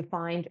do you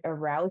find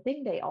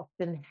arousing? They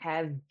often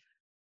have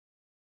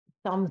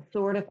some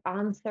sort of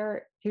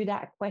answer to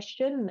that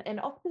question. And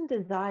often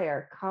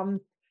desire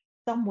comes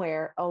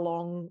somewhere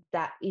along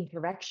that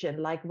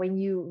interaction. Like when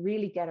you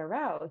really get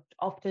aroused,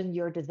 often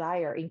your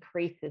desire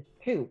increases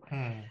too.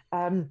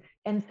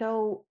 And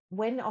so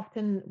when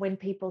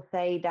people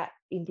say that,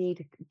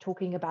 indeed,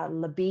 talking about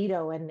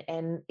libido,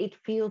 and it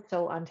feels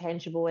so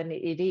untangible, and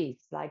it is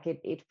like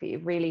it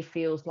really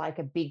feels like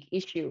a big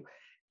issue.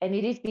 And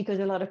it is because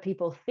a lot of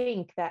people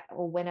think that,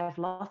 oh, when I've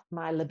lost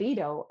my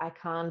libido, I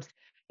can't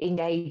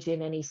engage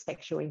in any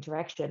sexual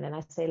interaction. And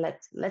I say,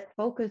 let's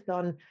focus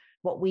on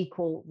what we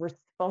call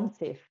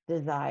responsive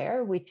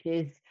desire, which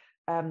is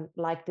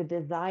like the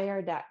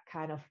desire that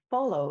kind of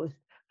follows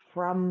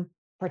from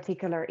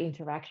particular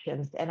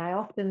interactions. And I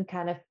often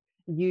kind of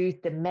use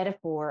the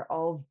metaphor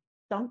of,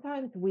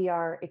 sometimes we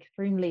are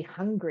extremely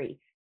hungry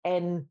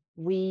and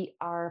we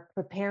are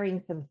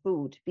preparing some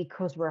food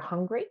because we're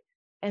hungry.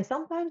 And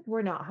sometimes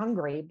we're not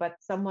hungry, but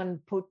someone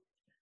puts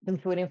some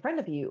food in front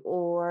of you,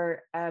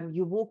 or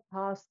you walk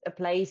past a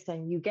place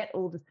and you get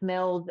all the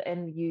smells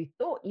and you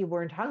thought you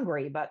weren't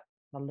hungry, but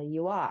suddenly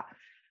you are.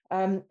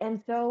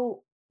 And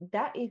so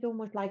that is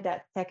almost like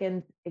that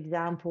second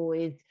example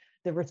is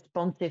the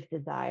responsive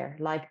desire,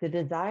 like the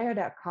desire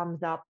that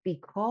comes up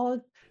because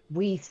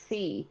we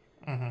see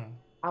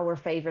our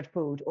favorite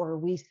food, or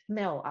we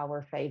smell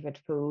our favorite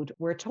food.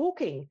 We're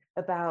talking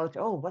about,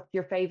 oh, what's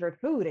your favorite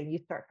food? And you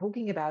start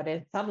talking about it,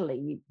 and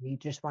suddenly you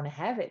just want to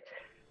have it.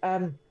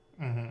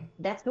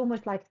 That's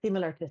almost like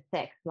similar to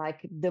sex.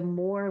 Like the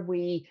more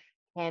we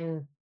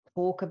can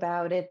talk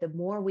about it, the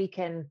more we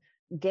can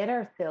get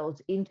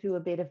ourselves into a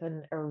bit of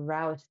an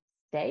aroused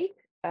state,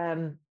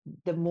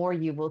 the more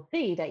you will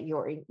see that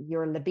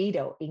your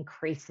libido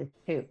increases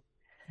too.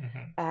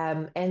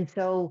 And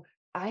so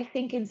I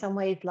think in some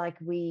ways, like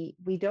we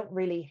don't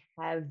really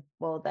have,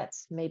 well,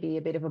 that's maybe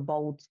a bit of a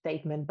bold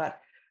statement, but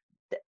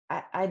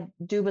I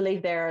do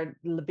believe there are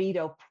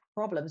libido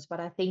problems, but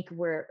I think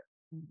we're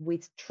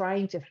with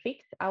trying to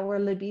fix our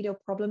libido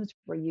problems,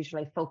 we're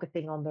usually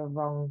focusing on the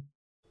wrong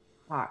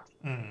part.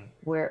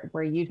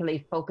 We're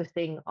usually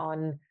focusing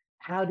on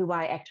how do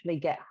I actually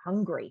get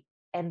hungry?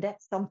 And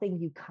that's something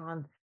you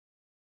can't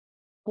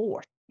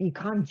force. You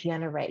can't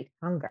generate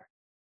hunger,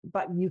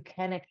 but you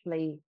can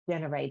actually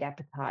generate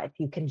appetite.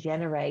 You can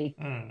generate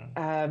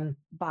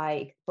by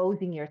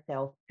exposing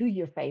yourself to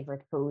your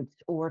favorite foods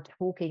or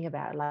talking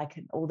about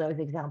like all those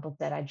examples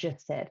that I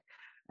just said,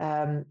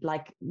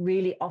 like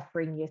really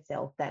offering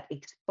yourself that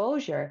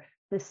exposure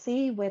to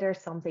see whether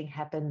something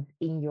happens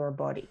in your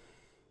body.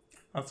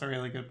 That's a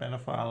really good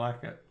metaphor. I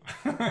like it.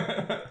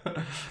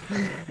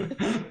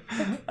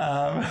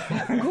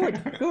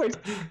 Good.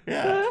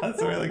 Yeah, that's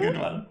a really good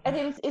one. And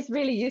it's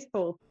really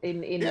useful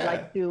in Yeah.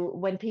 like to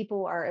when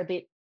people are a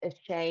bit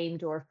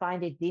ashamed or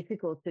find it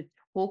difficult to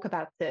talk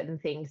about certain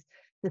things,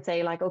 to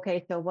say like,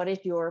 okay, so what is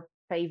your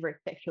favorite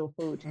sexual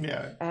food?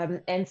 Yeah,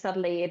 And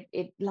suddenly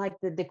it like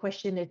the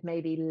question is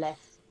maybe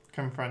less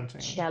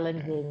confronting.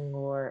 challenging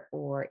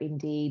or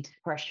indeed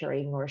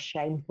pressuring or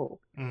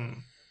shameful.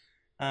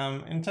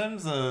 In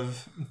terms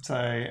of, so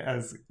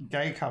as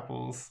gay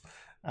couples,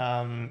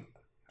 I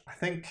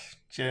think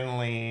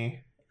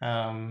generally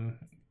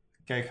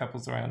gay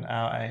couples around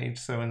our age,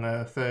 so in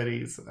their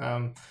 30s,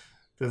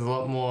 there's a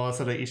lot more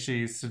sort of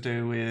issues to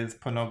do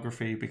with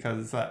pornography,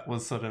 because that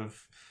was sort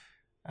of,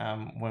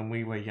 when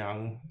we were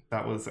young,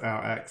 that was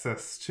our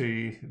access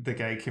to the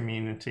gay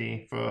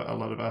community for a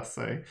lot of us.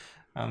 So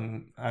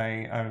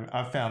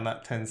I found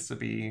that tends to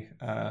be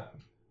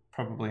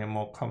probably a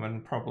more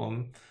common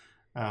problem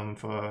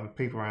for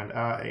people around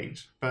our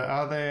age. But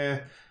are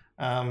there,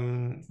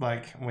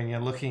 like when you're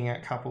looking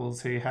at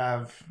couples who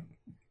have,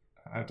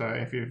 I don't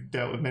know if you've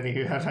dealt with many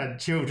who have had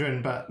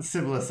children, but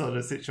similar sort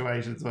of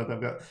situations where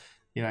they've got,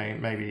 you know,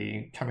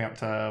 maybe coming up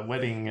to a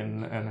wedding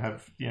and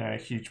have, you know, a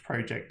huge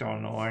project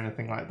on or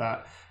anything like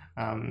that.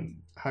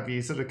 Have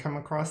you sort of come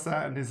across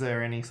that? And is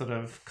there any sort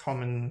of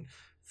common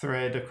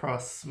thread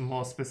across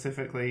more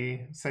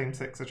specifically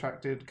same-sex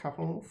attracted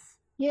couples?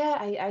 Yeah,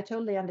 I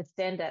totally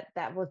understand that.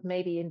 That was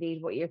maybe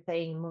indeed what you're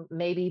saying,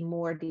 maybe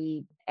more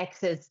the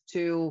access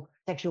to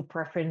sexual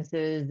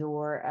preferences,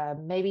 or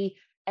maybe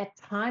at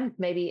times,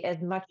 maybe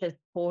as much as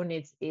porn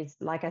is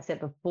like I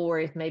said before,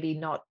 is maybe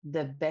not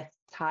the best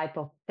type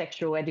of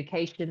sexual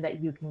education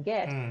that you can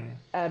get.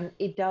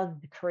 It does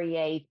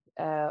create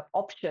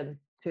options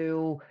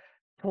to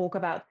talk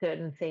about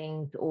certain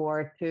things,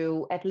 or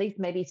to at least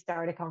maybe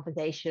start a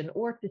conversation,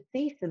 or to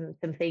see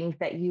some things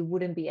that you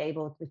wouldn't be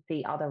able to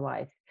see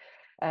otherwise.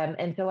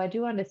 And so I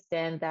do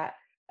understand that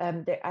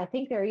I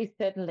think there is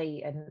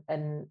certainly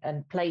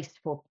an place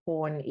for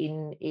porn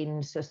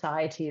in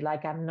society.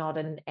 Like, I'm not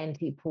an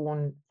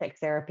anti-porn sex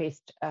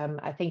therapist.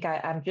 I think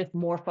I'm just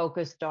more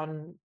focused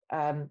on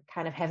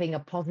kind of having a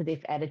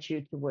positive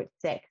attitude towards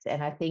sex.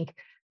 And I think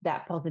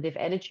that positive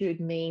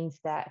attitude means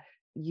that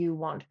you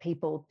want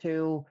people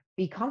to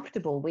be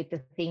comfortable with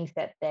the things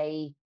that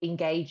they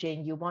engage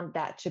in. You want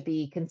that to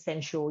be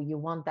consensual. You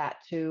want that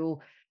to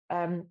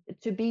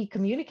be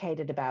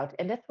communicated about.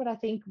 And that's what I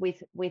think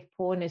with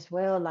porn as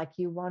well. Like,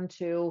 you want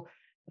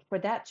for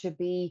that to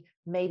be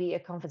maybe a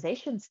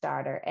conversation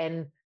starter.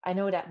 And I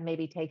know that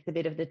maybe takes a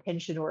bit of the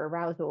tension or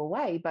arousal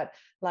away, but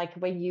like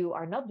when you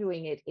are not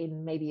doing it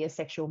in maybe a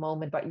sexual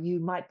moment, but you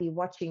might be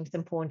watching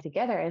some porn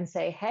together and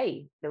say,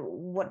 hey,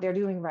 what they're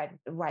doing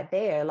right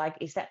there, like,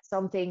 is that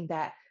something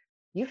that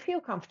you feel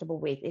comfortable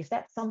with? Is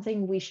that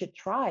something we should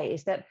try?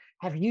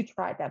 Have you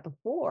tried that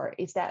before?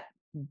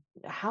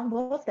 How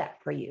was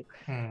that for you?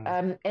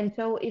 And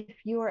so if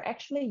you're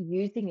actually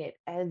using it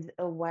as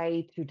a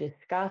way to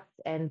discuss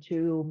and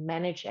to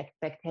manage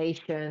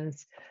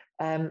expectations,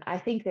 I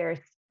think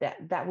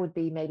that would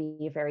be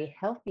maybe a very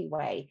healthy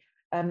way.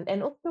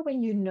 And also,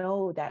 when you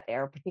know that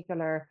there are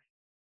particular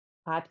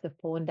types of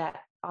porn that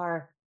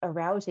are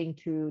arousing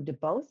to the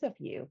both of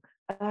you,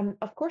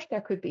 of course,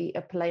 there could be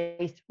a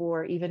place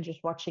for even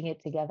just watching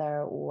it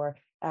together, or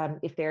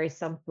if there is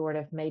some sort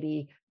of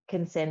maybe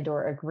consent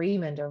or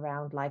agreement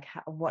around like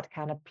what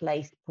kind of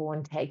place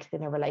porn takes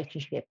in a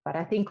relationship. But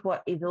I think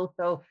what is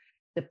also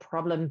the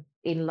problem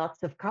in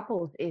lots of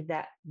couples is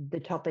that the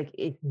topic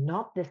is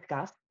not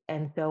discussed,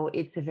 and so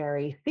it's a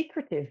very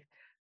secretive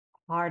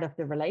part of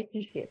the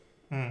relationship.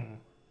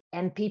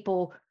 And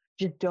people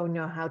just don't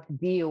know how to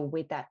deal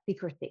with that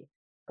secrecy,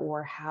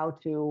 or how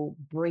to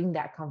bring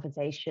that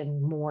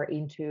conversation more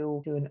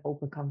into an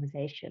open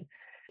conversation.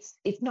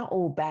 It's not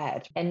all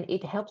bad, and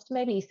it helps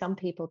maybe some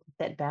people to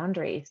set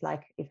boundaries.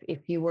 Like, if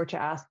you were to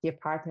ask your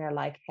partner,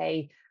 like,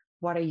 hey,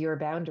 what are your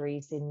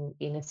boundaries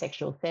in a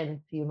sexual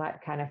sense, you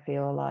might kind of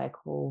feel like,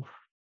 well,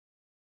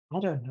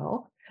 I don't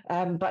know.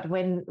 But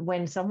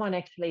when someone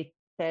actually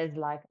says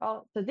like,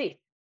 oh, so this,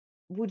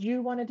 would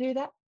you want to do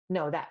that?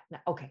 No, that, no.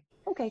 Okay,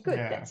 good.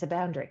 Yeah. That's a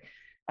boundary.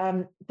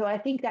 So I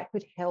think that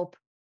could help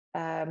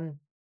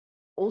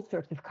all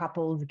sorts of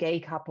couples, gay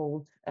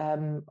couples,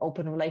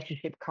 open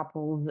relationship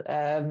couples,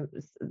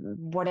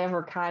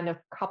 whatever kind of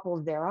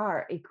couples there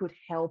are. It could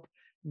help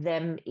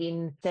them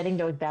in setting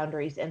those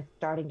boundaries and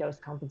starting those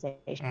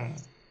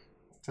conversations.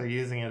 So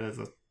using it as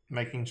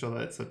making sure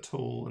that it's a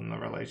tool in the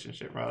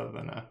relationship rather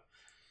than a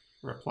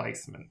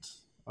replacement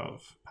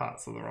of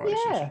parts of the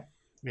relationship.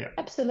 Yeah,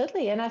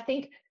 absolutely. And I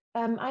think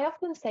I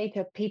often say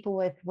to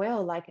people as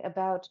well, like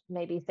about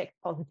maybe sex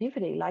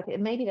positivity, like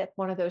maybe that's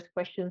one of those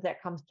questions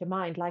that comes to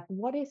mind, like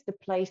what is the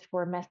place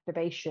for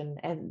masturbation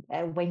and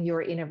when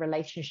you're in a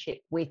relationship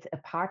with a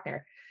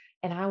partner?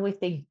 And I always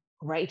think,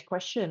 great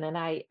question. And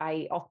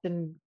I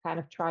often kind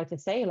of try to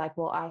say, like,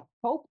 well, I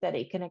hope that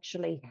it can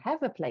actually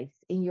have a place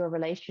in your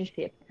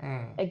relationship.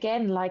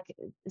 Again, like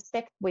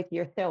sex with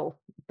yourself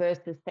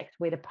versus sex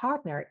with a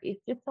partner is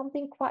just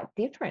something quite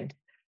different.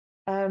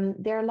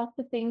 There are lots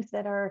of things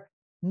that are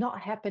not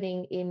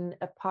happening in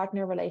a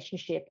partner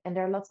relationship, and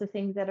there are lots of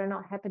things that are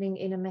not happening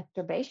in a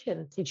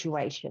masturbation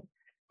situation.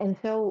 And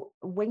so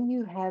when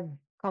you have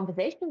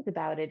conversations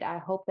about it, I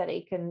hope that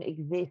it can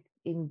exist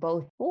in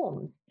both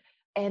forms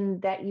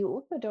and that you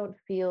also don't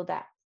feel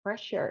that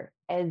pressure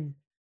as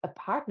a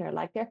partner.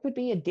 Like there could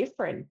be a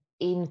difference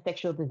in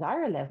sexual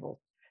desire levels,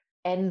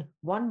 and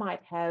one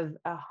might have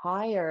a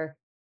higher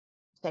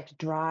sex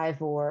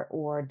drive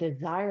or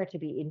desire to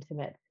be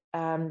intimate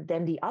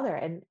than the other.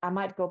 And I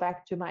might go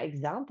back to my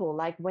example,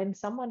 like when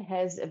someone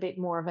has a bit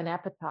more of an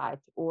appetite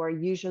or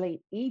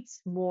usually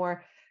eats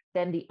more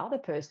than the other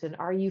person,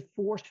 are you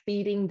force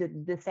feeding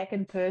the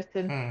second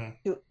person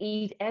to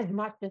eat as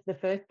much as the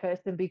first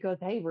person because,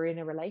 hey, we're in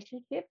a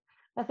relationship?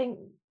 I think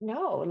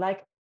no,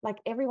 like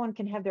everyone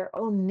can have their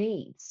own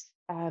needs.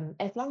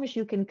 As long as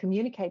you can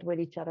communicate with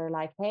each other,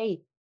 like,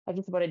 hey, I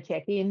just want to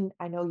check in.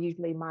 I know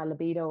usually my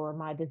libido or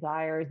my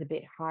desire is a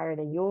bit higher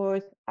than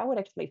yours. I would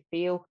actually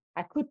feel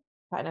I could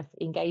kind of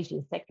engage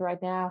in sex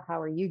right now.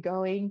 How are you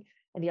going?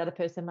 And the other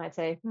person might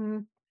say,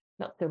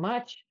 not so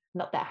much,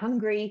 not that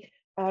hungry.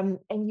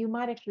 And you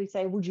might actually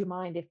say, would you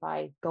mind if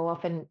I go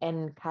off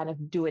and kind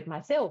of do it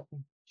myself?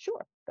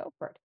 Sure, go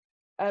for it.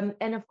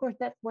 And of course,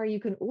 that's where you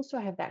can also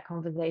have that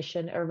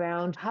conversation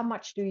around how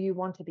much do you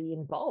want to be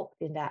involved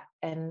in that?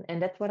 And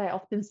that's what I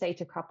often say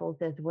to couples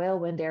as well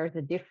when there's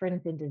a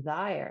difference in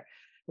desire.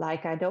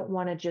 Like, I don't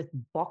want to just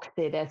box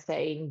it as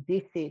saying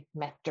this is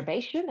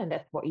masturbation and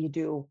that's what you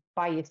do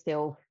by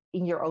yourself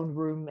in your own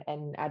room.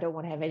 And I don't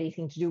want to have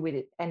anything to do with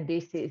it. And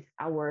this is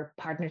our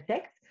partner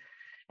sex.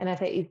 And I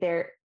say, is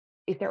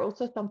there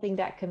also something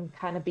that can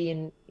kind of be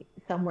in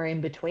somewhere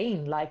in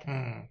between, like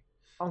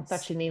on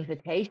such an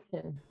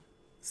invitation?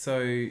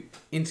 So,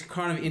 into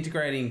kind of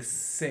integrating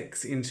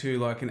sex into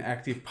like an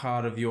active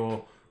part of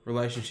your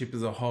relationship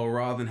as a whole,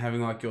 rather than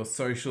having like your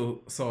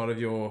social side of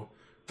your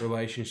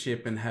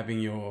relationship and having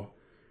your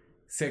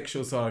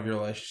sexual side of your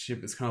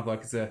relationship. It's kind of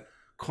like it's a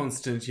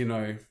constant,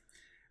 you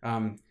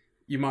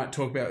might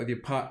talk about with your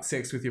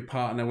sex with your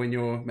partner when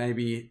you're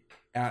maybe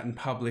out in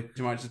public.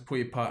 You might just put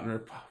your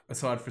partner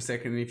aside for a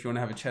second, and if you want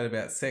to have a chat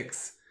about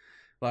sex,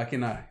 like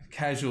in a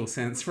casual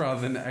sense rather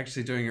than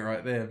actually doing it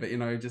right there, but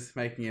just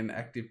making an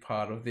active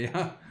part of the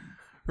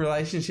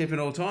relationship at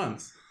all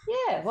times.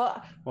 Yeah,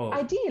 well,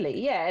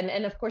 ideally, yeah,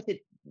 and of course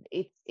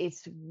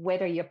it's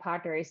whether your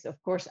partner is of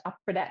course up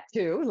for that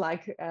too.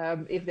 Like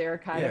if they're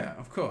kind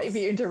of course,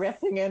 maybe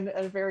interrupting in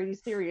a very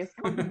serious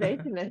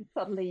conversation and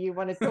suddenly you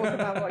want to talk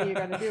about what you're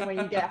going to do when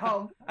you get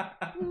home.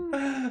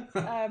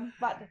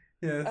 But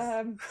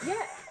yes.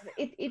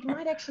 It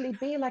might actually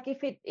be like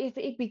if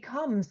it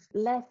becomes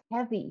less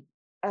heavy.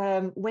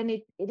 When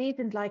it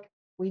isn't like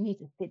we need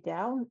to sit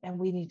down and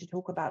we need to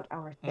talk about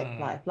our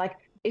sex life. Like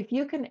if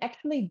you can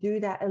actually do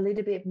that a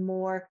little bit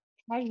more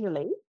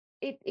casually,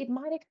 it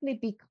might actually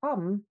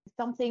become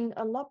something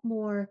a lot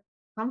more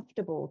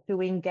comfortable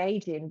to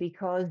engage in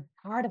because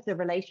part of the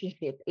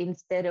relationship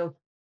instead of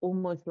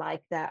almost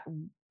like that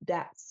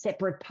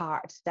separate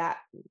part that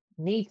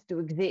needs to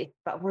exist,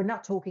 but we're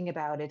not talking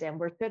about it and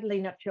we're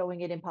certainly not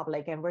showing it in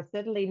public and we're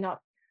certainly not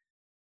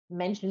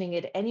mentioning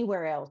it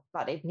anywhere else,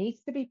 but it needs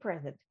to be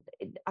present.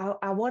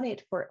 I want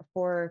it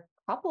for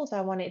couples.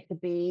 I want it to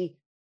be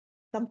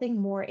something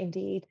more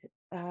indeed,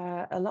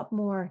 a lot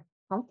more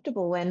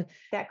comfortable. And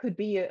that could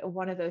be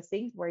one of those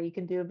things where you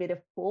can do a bit of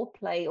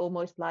foreplay,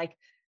 almost like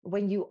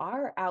when you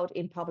are out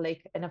in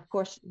public, and of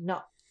course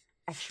not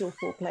actual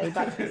foreplay,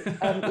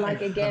 but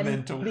like again,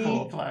 mental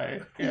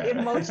foreplay, the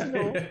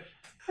emotional,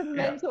 the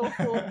mental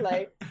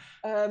foreplay.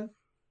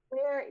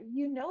 Where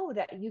you know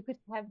that you could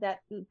have that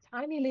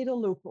tiny little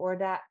look or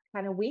that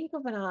kind of wink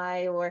of an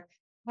eye or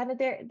kind of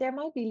there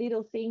might be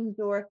little things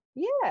or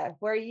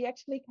where you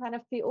actually kind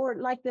of feel or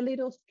like the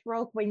little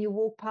stroke when you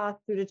walk past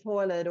through the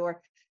toilet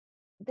or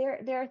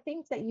there are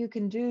things that you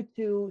can do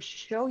to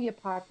show your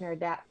partner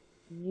that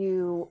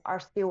you are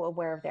still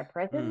aware of their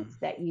presence,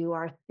 that you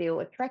are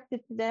still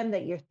attracted to them,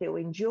 that you're still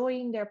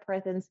enjoying their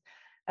presence.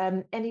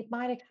 And it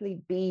might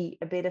actually be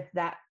a bit of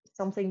that,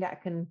 something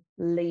that can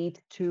lead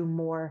to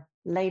more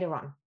later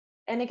on.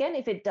 And again,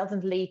 if it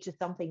doesn't lead to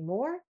something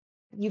more,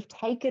 you've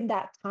taken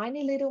that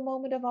tiny little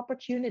moment of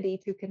opportunity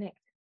to connect.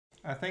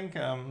 I think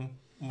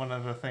one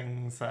of the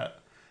things that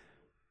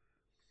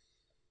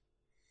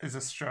is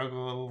a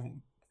struggle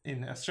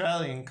in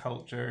Australian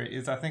culture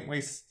is I think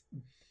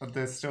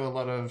there's still a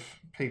lot of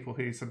people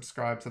who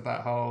subscribe to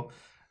that whole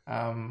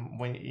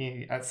when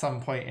you, at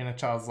some point in a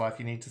child's life,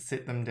 you need to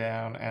sit them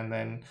down and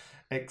then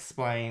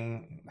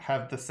explain,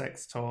 have the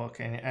sex talk,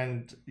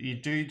 and you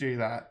do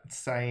that,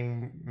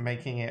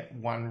 making it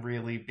one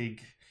really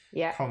big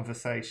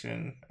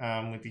conversation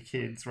with your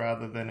kids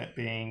rather than it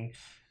being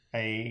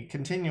a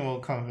continual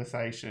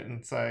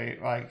conversation. So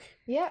like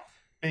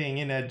being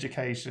in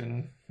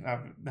education,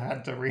 I've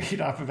had to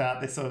read up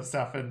about this sort of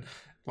stuff, and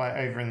like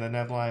over in the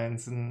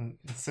Netherlands and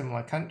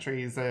similar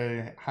countries,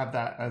 they have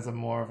that as a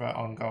more of an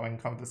ongoing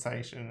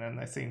conversation, and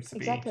there seems to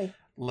be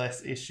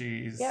less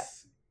issues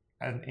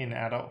in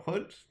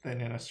adulthood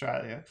than in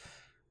Australia.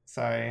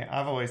 So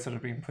I've always sort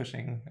of been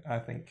pushing, I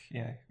think,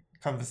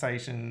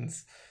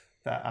 conversations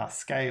that are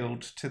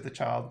scaled to the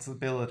child's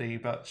ability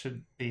but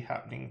should be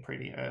happening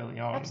pretty early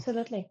on.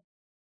 Absolutely.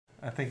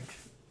 I think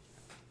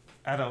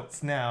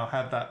adults now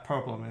have that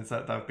problem, is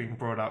that they've been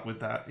brought up with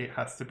that it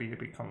has to be a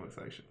big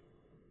conversation.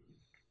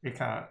 It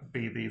can't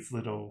be these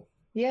little...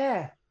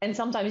 And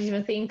sometimes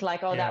even think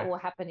like, that will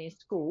happen in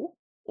school,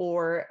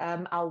 or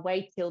I'll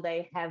wait till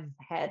they have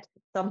had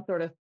some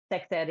sort of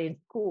sex ed in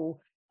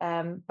school.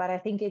 But I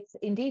think it's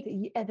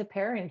indeed, as a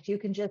parent, you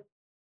can just,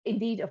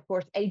 indeed, of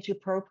course, age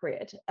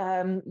appropriate.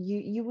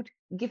 You would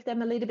give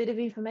them a little bit of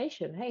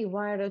information. Hey,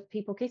 why are those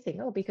people kissing?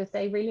 Oh, because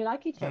they really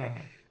like each other.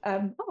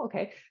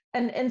 Okay.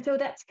 And so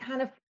that's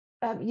kind of,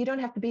 you don't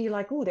have to be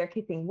like, oh, they're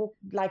kissing. Well,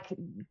 like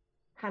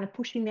kind of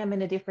pushing them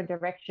in a different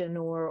direction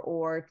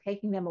or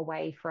taking them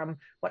away from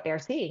what they're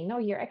seeing. No,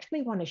 you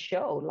actually want to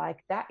show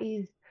like that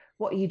is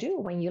what you do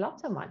when you love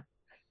someone.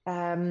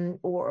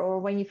 Or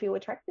when you feel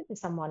attracted to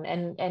someone,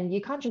 and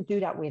you can't just do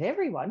that with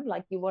everyone.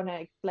 Like you want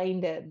to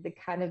explain the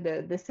kind of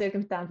the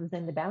circumstances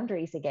and the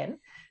boundaries again,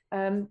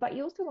 but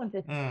you also want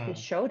to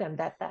show them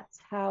that that's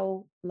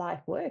how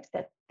life works.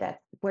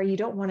 That's where you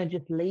don't want to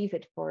just leave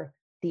it for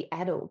the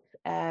adults,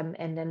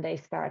 and then they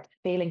start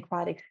feeling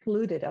quite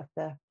excluded of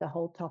the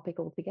whole topic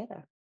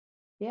altogether.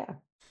 I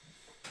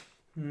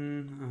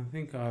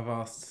think I've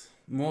asked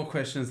more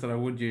questions than I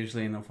would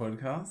usually in a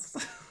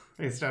podcast.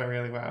 It's done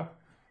really well.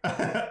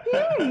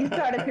 You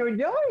started to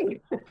enjoy.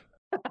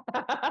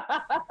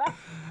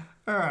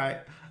 All right.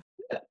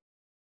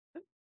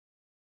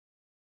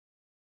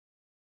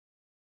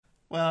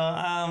 Well,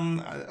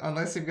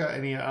 unless you've got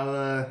any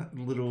other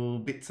little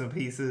bits and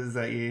pieces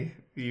that you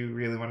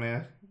really want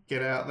to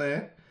get out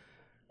there.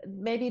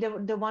 Maybe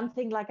the one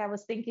thing, like I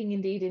was thinking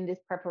indeed in this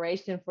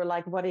preparation for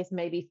like what is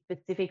maybe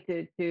specific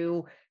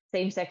to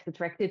same-sex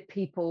attracted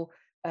people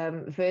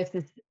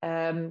versus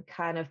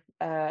kind of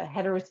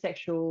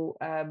heterosexual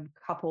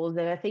couples.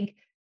 And I think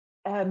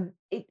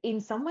in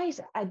some ways,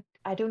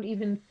 I don't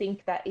even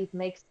think that it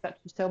makes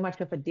so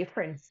much of a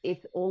difference.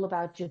 It's all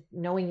about just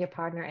knowing your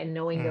partner and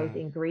knowing those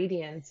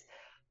ingredients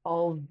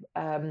of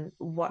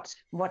what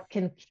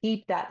can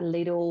keep that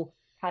little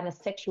kind of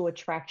sexual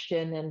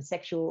attraction and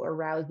sexual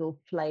arousal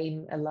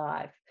flame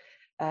alive.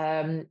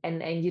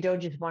 And you don't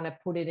just want to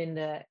put it in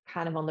the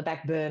kind of on the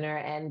back burner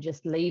and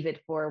just leave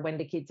it for when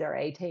the kids are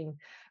 18,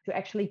 to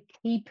actually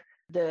keep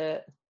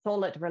the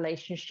solid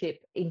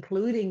relationship,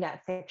 including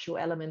that sexual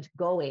element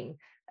going,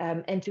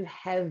 and to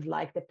have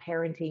like the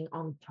parenting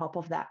on top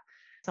of that.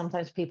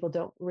 Sometimes people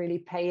don't really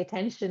pay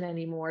attention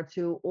anymore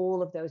to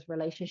all of those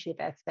relationship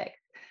aspects,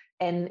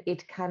 and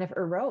it kind of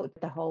erodes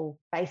the whole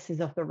basis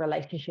of the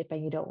relationship,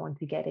 and you don't want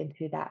to get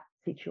into that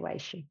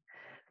situation.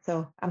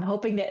 So I'm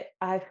hoping that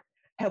I've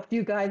helped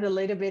you guys a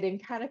little bit in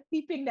kind of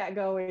keeping that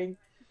going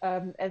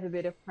as a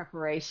bit of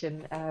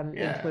preparation,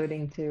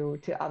 including to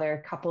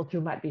other couples who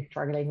might be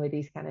struggling with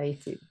these kind of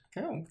issues.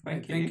 Cool.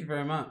 Thank you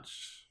very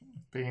much.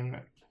 Been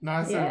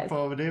nice and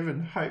informative,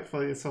 and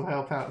hopefully this will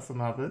help out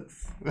some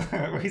others.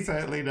 We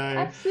certainly know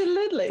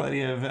absolutely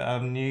plenty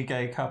of new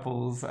gay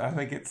couples. I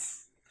think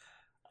it's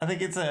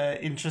an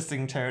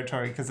interesting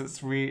territory because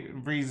it's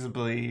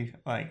reasonably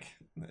like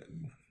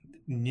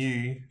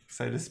new,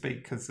 so to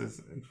speak, because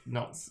it's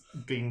not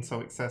been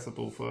so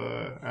accessible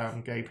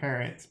for gay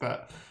parents,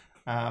 but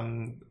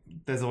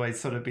there's always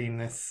sort of been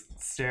this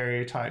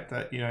stereotype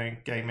that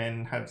gay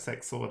men have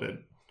sex sorted,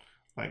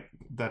 like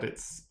that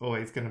it's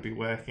always going to be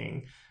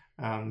working.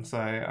 So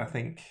I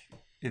think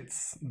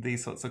it's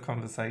these sorts of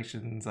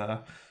conversations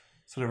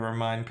sort of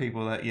remind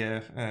people that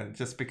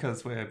just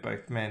because we're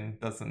both men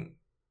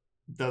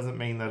doesn't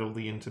mean that all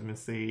the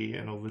intimacy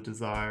and all the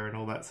desire and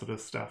all that sort of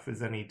stuff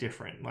is any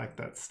different. Like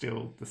that's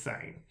still the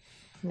same.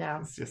 No,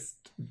 it's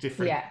just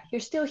different. Yeah, you're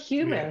still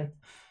human.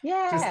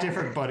 Yeah, just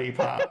different body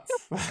parts.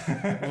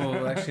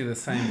 Well, actually, the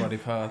same body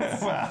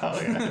parts. Wow.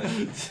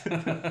 Yeah.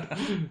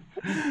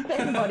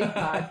 Same body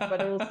parts,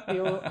 but all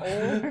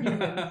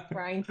humans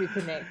trying to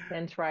connect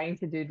and trying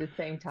to do the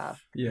same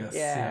task. Yes.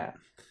 Yeah.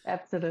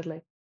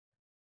 Absolutely.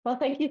 Well,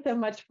 thank you so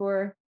much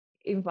for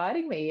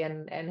inviting me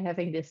and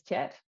having this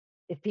chat.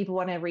 If people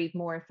want to read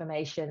more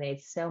information,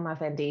 it's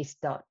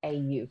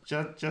selmavandies.au.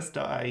 Just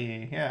 .au.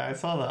 Yeah, I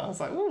saw that. I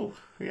was like, ooh,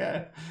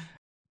 yeah.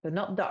 So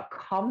not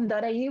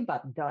 .com.au,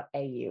 but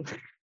 .au.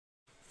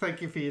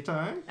 Thank you for your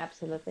time.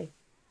 Absolutely.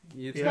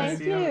 You too. Yes,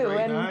 Thank you have a you,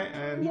 great and night,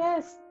 and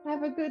yes,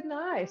 have a good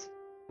night.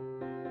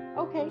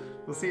 Okay,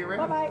 we'll see you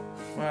around.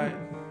 bye-bye.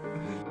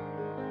 Bye.